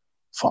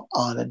for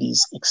all of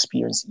these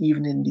experiences,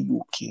 even in the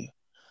UK,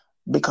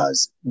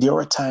 because there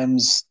were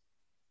times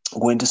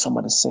going to some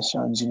of the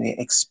sessions,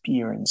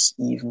 experience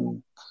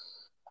even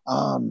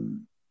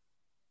um,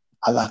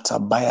 a lot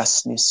of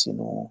biasness, you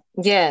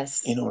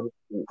Yes. know,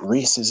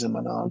 racism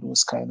and all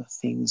those kind of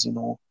things, A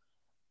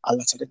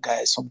lot of the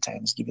guys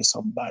sometimes give you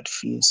some bad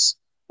face.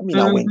 I mean,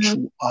 I went Mm-hmm.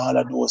 through all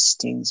of those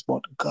things,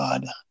 but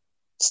God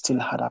still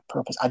had a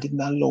purpose. I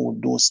didn't allow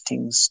those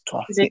things to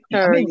affect me.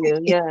 I Deter mean, you.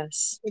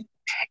 Yes.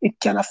 it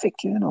can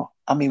affect you,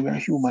 I mean, we're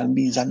human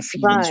beings and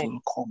feelings Right.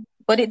 will come.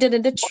 But it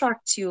didn't But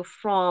detract you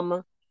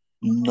from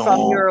no,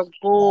 your no.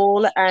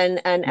 goal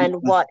and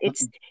what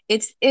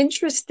it's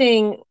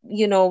interesting,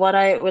 what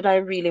I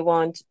really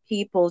want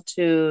people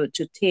to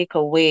take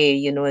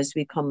away, as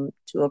we come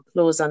to a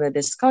close on the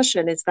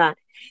discussion, is that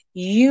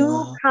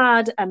you Uh,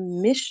 had a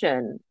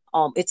mission.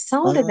 It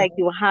sounded uh, like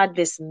you had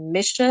this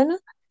mission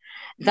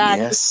that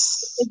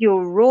yes. you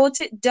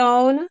wrote it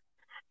down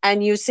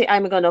and you say,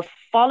 I'm going to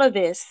follow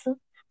this.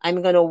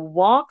 I'm going to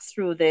walk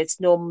through this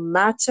no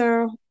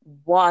matter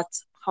what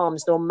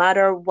comes, no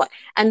matter what.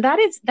 And that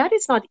is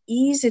not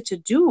easy to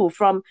do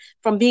from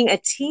being a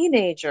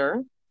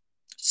teenager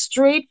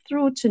straight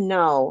through to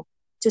now,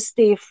 to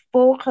stay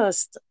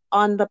focused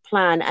on the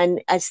plan.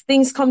 And as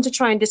things come to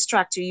try and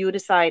distract you, you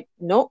decide,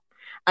 nope,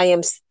 I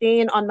am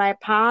staying on my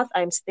path.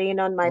 I'm staying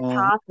on my Uh,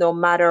 path no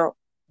matter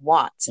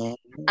what. uh,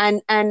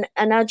 And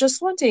I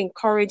just want to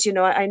encourage,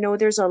 I know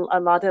there's a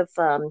lot of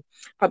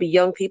probably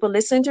young people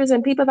listening to us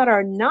and people that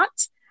are not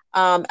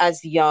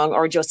as young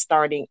or just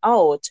starting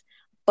out,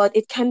 but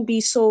it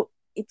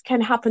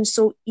can happen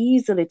so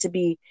easily to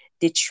be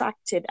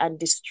detracted and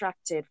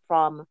distracted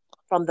from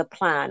the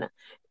plan.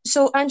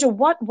 So Andrew,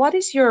 what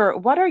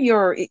are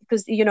your,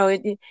 because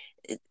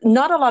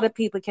not a lot of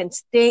people can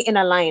stay in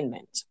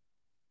alignment,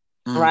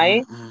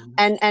 right?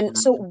 And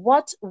so mhm.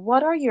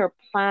 what are your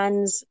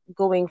plans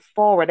going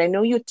forward? I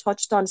know you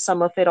touched on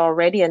some of it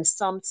already, and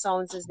some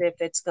sounds as if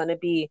it's going to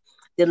be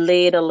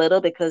delayed a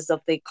little because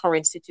of the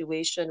current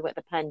situation with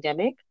the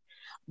pandemic.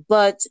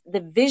 But the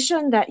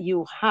vision that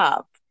you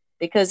have,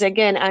 because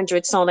again, Andrew,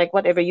 it sounds like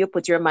whatever you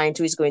put your mind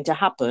to is going to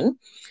happen.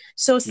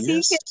 So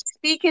Yes.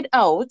 speak it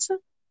out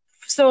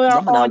so Yeah,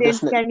 our man, I'll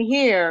audience definitely. can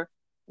hear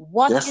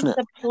What is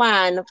Definitely. the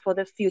plan for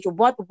the future?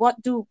 What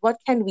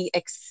can we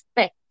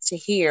expect to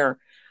hear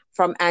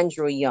from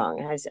Andrew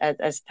Young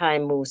as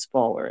time moves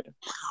forward?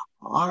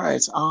 All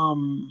right.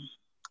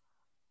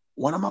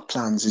 One of my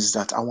plans is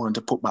that I want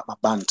to put my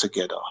band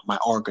together, my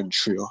organ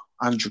trio,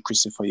 Andrew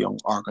Christopher Young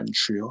organ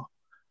trio,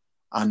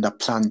 and I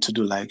plan to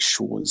do like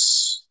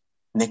shows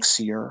next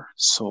year.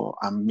 So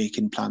I'm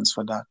making plans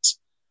for that.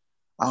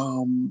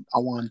 I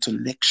want to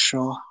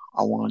lecture.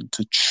 I want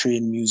to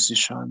train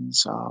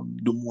musicians,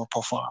 do more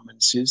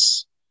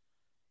performances.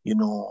 You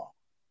know,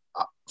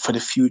 for the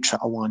future,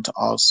 I want to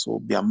also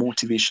be a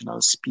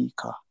motivational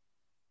speaker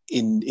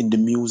in the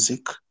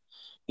music,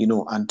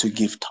 and to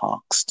give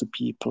talks to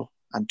people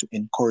and to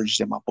encourage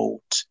them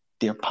about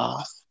their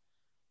path.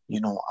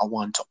 I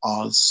want to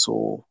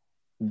also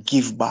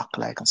give back,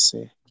 like I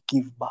say,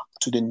 give back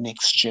to the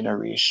next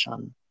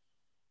generation,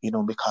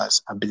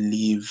 because I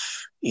believe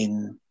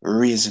in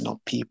raising up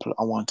people.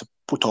 I want to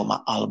put out my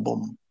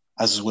album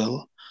as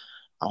well.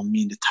 I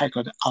mean, the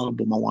title of the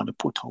album I want to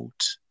put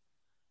out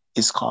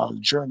is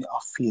called Journey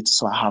of Faith.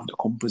 So I have the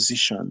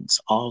compositions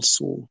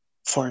also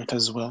for it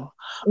as well.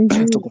 to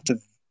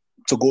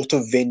Mm-hmm. go to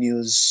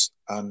venues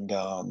and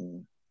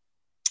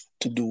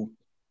to do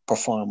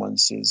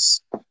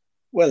performances.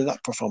 Well,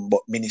 not perform,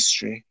 but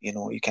ministry.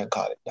 You can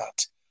call it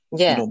that.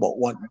 Yeah.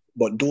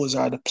 But those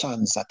are the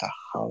plans that I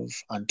have,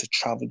 and to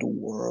travel the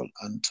world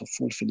and to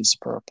fulfill this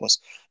purpose.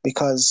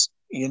 Because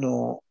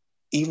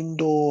even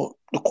though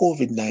the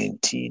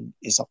COVID-19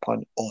 is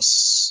upon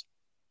us,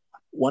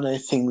 one of the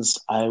things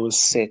I will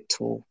say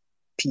to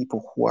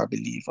people who are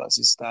believers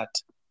is that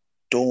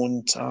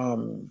don't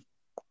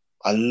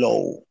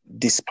allow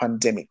this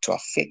pandemic to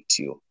affect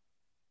you.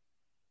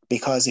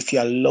 Because if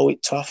you allow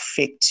it to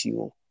affect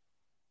you,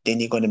 then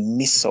you're going to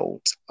miss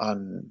out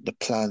on the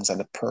plans and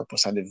the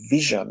purpose and the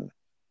vision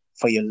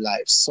for your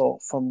life. So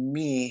for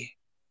me,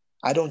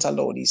 I don't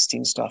allow these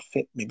things to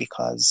affect me,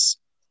 because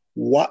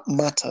what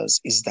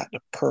matters is that the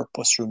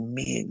purpose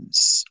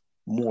remains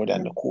more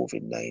than the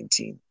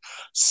COVID-19.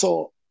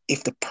 So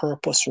if the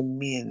purpose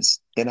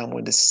remains, then I'm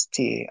going to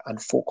stay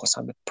and focus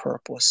on the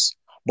purpose,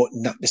 but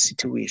not the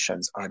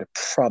situations or the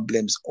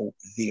problems out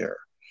there.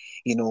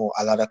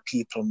 A lot of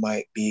people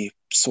might be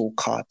so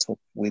caught up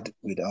with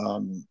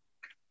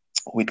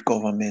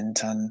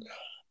government, and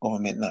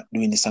government not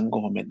doing this and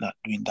government not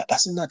doing that.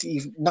 That's not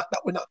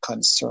that we're not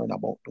concerned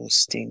about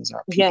those things,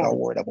 or people Yeah. are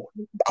worried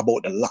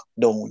about the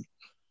lockdown.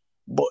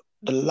 But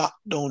the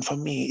lockdown for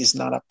me is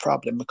not a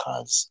problem,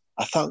 because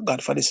I thank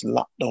God for this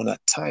lockdown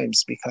at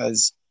times,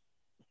 because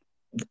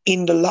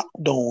in the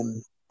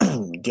lockdown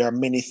there are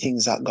many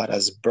things that God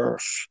has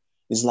birthed.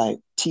 It's like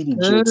TD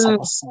Jakes have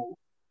Mm, a song.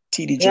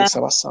 TD yeah. Jakes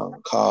have a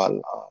song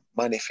called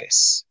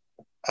Manifest,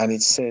 and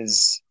it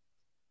says,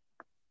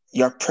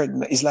 you're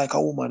pregnant. It's like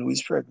a woman who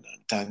is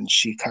pregnant and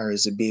she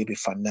carries a baby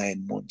for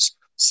 9 months.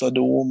 So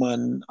the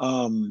woman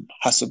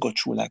has to go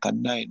through like a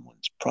 9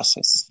 month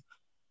process.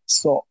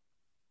 So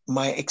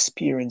my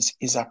experience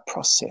is a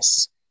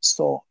process.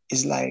 So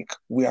it's like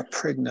we are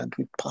pregnant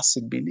with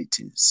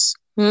possibilities.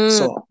 Mm,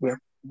 So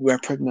we're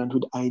pregnant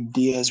with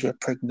ideas. We're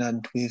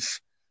pregnant with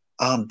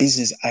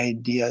business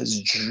ideas,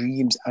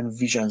 dreams, and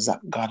visions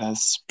that God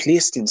has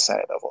placed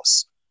inside of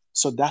us.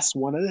 So that's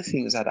one of the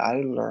things that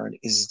I learned,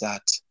 is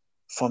that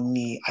for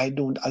me, I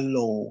don't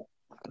allow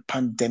the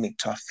pandemic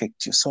to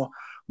affect you. So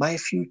my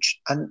future,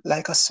 and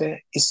like I said,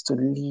 is to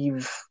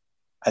leave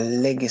a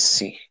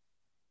legacy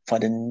for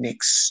the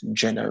next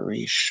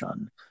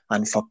generation,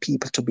 and for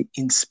people to be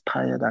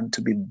inspired and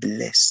to be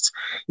blessed.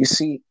 You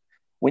see,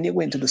 when you're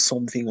going to do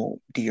something out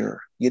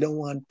there, you don't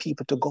want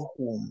people to go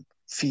home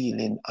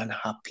feeling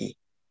unhappy.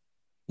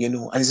 And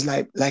it's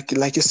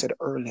like you said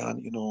earlier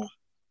on,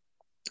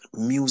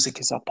 music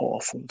is a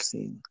powerful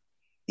thing.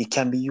 It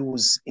can be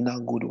used in a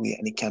good way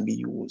and it can be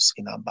used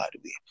in a bad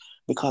way.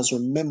 Because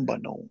remember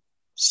now,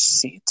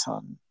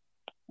 Satan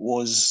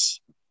was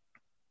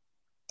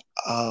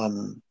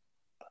um,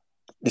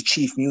 the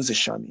chief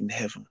musician in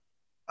heaven.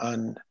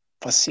 And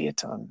for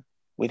Satan,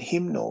 with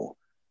him now,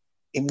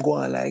 him go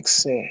on like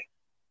say,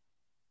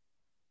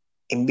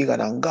 him bigger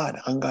than God.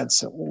 And God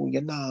said, oh,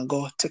 you now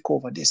go take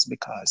over this,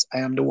 because I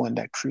am the one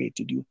that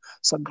created you.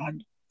 So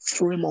God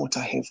threw him out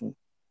of heaven.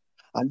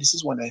 And this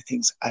is one of the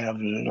things I have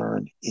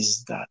learned,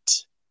 is that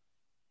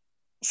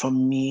for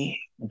me,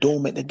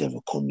 don't make the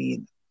devil come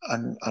in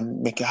and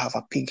make you have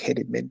a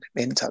pig-headed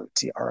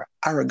mentality or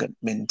arrogant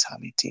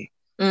mentality.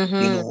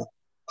 mm-hmm.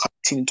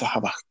 Continue to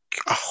have a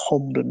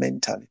humble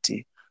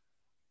mentality.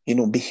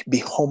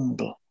 Be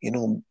humble.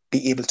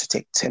 Be able to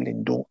take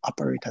telling. Don't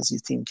operate as you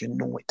think you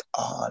know it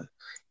all.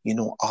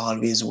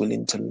 Always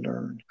willing to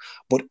learn,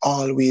 but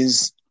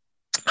always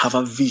have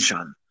a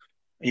vision.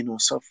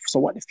 So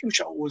what the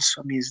future holds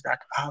for me is that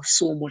I have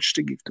so much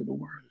to give to the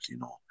world.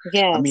 I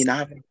Yes. mean,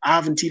 I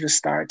haven't even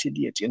started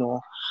yet.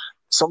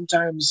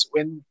 Sometimes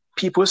when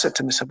people say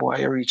to me, say, boy,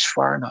 you reach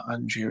far now,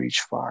 Andrew, you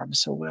reach far. I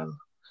say, well,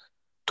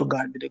 to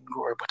God be the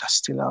glory, but I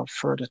still have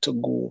further to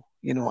go.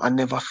 I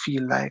never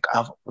feel like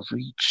I've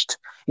reached.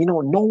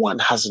 No one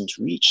hasn't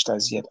reached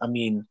as yet. I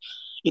mean,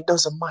 It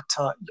doesn't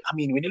matter. I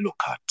mean, when you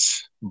look at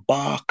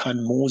Bach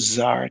and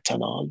Mozart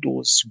and all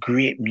those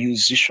great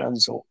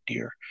musicians out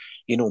there,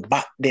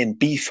 back then,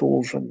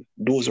 Beethoven,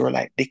 those were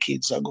like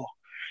decades ago,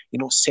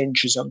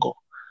 centuries ago.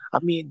 I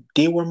mean,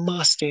 they were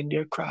mastering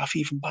their craft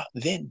even back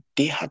then.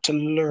 They had to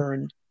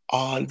learn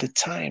all the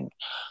time.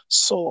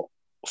 So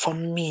for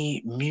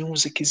me,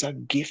 music is a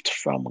gift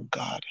from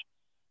God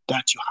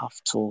that you have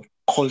to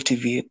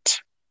cultivate.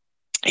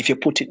 If you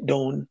put it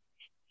down,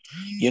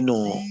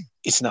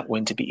 it's not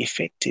going to be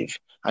effective.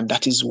 And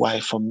that is why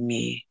for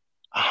me,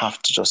 I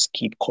have to just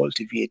keep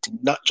cultivating,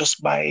 not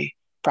just by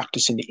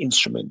practicing the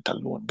instrument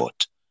alone,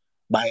 but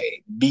by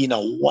being a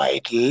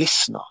wide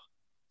listener.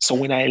 So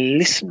when I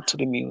listen to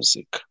the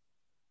music,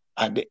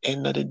 at the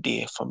end of the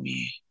day, for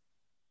me,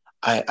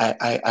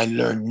 I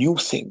learn new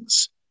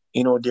things.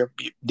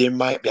 There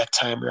might be a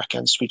time where I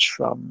can switch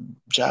from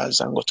jazz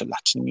and go to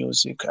Latin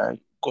music, or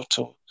go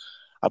to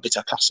a bit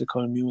of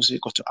classical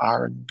music, go to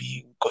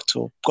R&B, go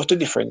to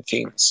different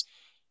things,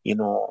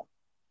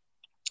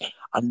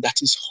 and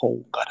that is how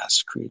God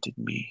has created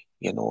me,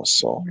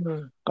 So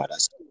God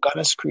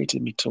has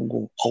created me to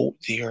go out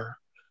there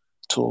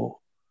to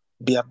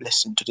be a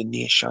blessing to the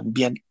nation,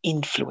 be an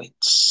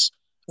influence,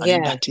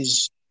 and that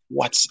is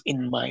what's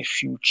in my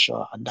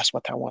future, and that's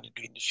what I want to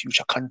do in the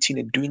future.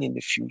 Continue doing in the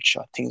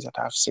future things that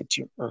I've said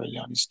to you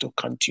earlier, and is to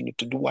continue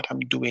to do what I'm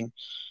doing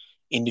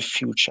in the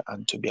future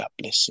and to be a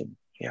blessing.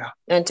 Yeah.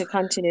 And to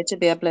continue to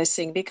be a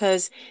blessing,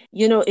 because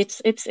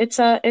it's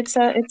a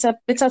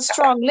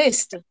strong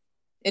list.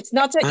 It's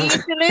not an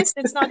easy list,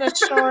 it's not a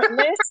short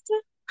list.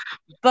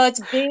 But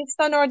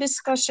based on our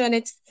discussion,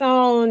 it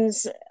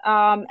sounds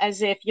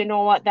as if,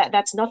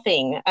 that's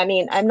nothing. I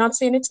mean, I'm not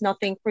saying it's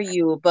nothing for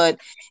you, but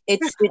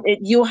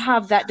you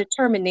have that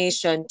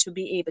determination to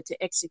be able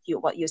to execute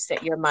what you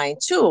set your mind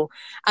to.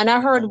 And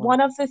I heard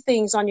one of the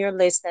things on your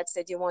list that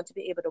said you want to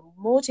be able to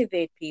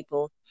motivate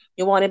people.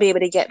 You want to be able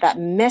to get that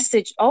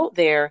message out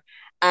there.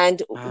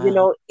 And,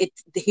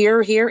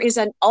 here is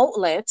an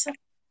outlet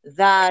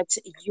that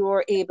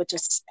you're able to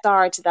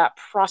start that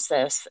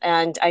process.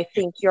 And I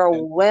think you're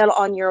well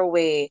on your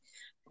way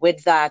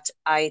with that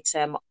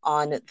item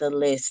on the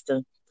list.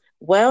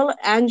 Well,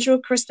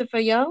 Andrew Christopher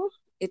Young,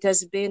 it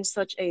has been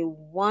such a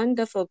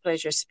wonderful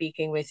pleasure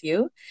speaking with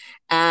you.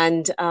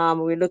 And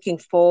we're looking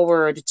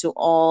forward to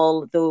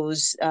all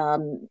those,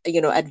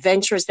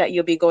 adventures that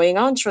you'll be going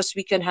on. Trust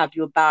we can have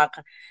you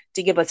back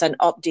to give us an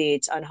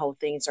update on how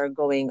things are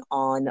going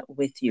on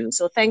with you.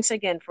 So thanks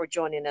again for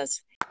joining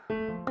us.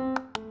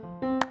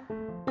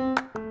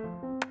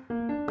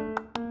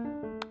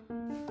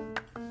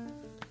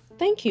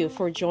 Thank you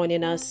for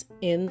joining us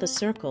in The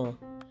Circle.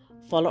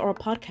 Follow our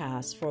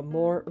podcast for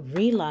more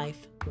real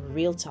life,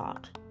 real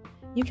talk.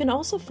 You can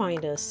also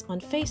find us on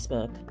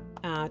Facebook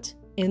at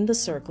In The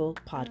Circle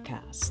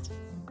Podcast.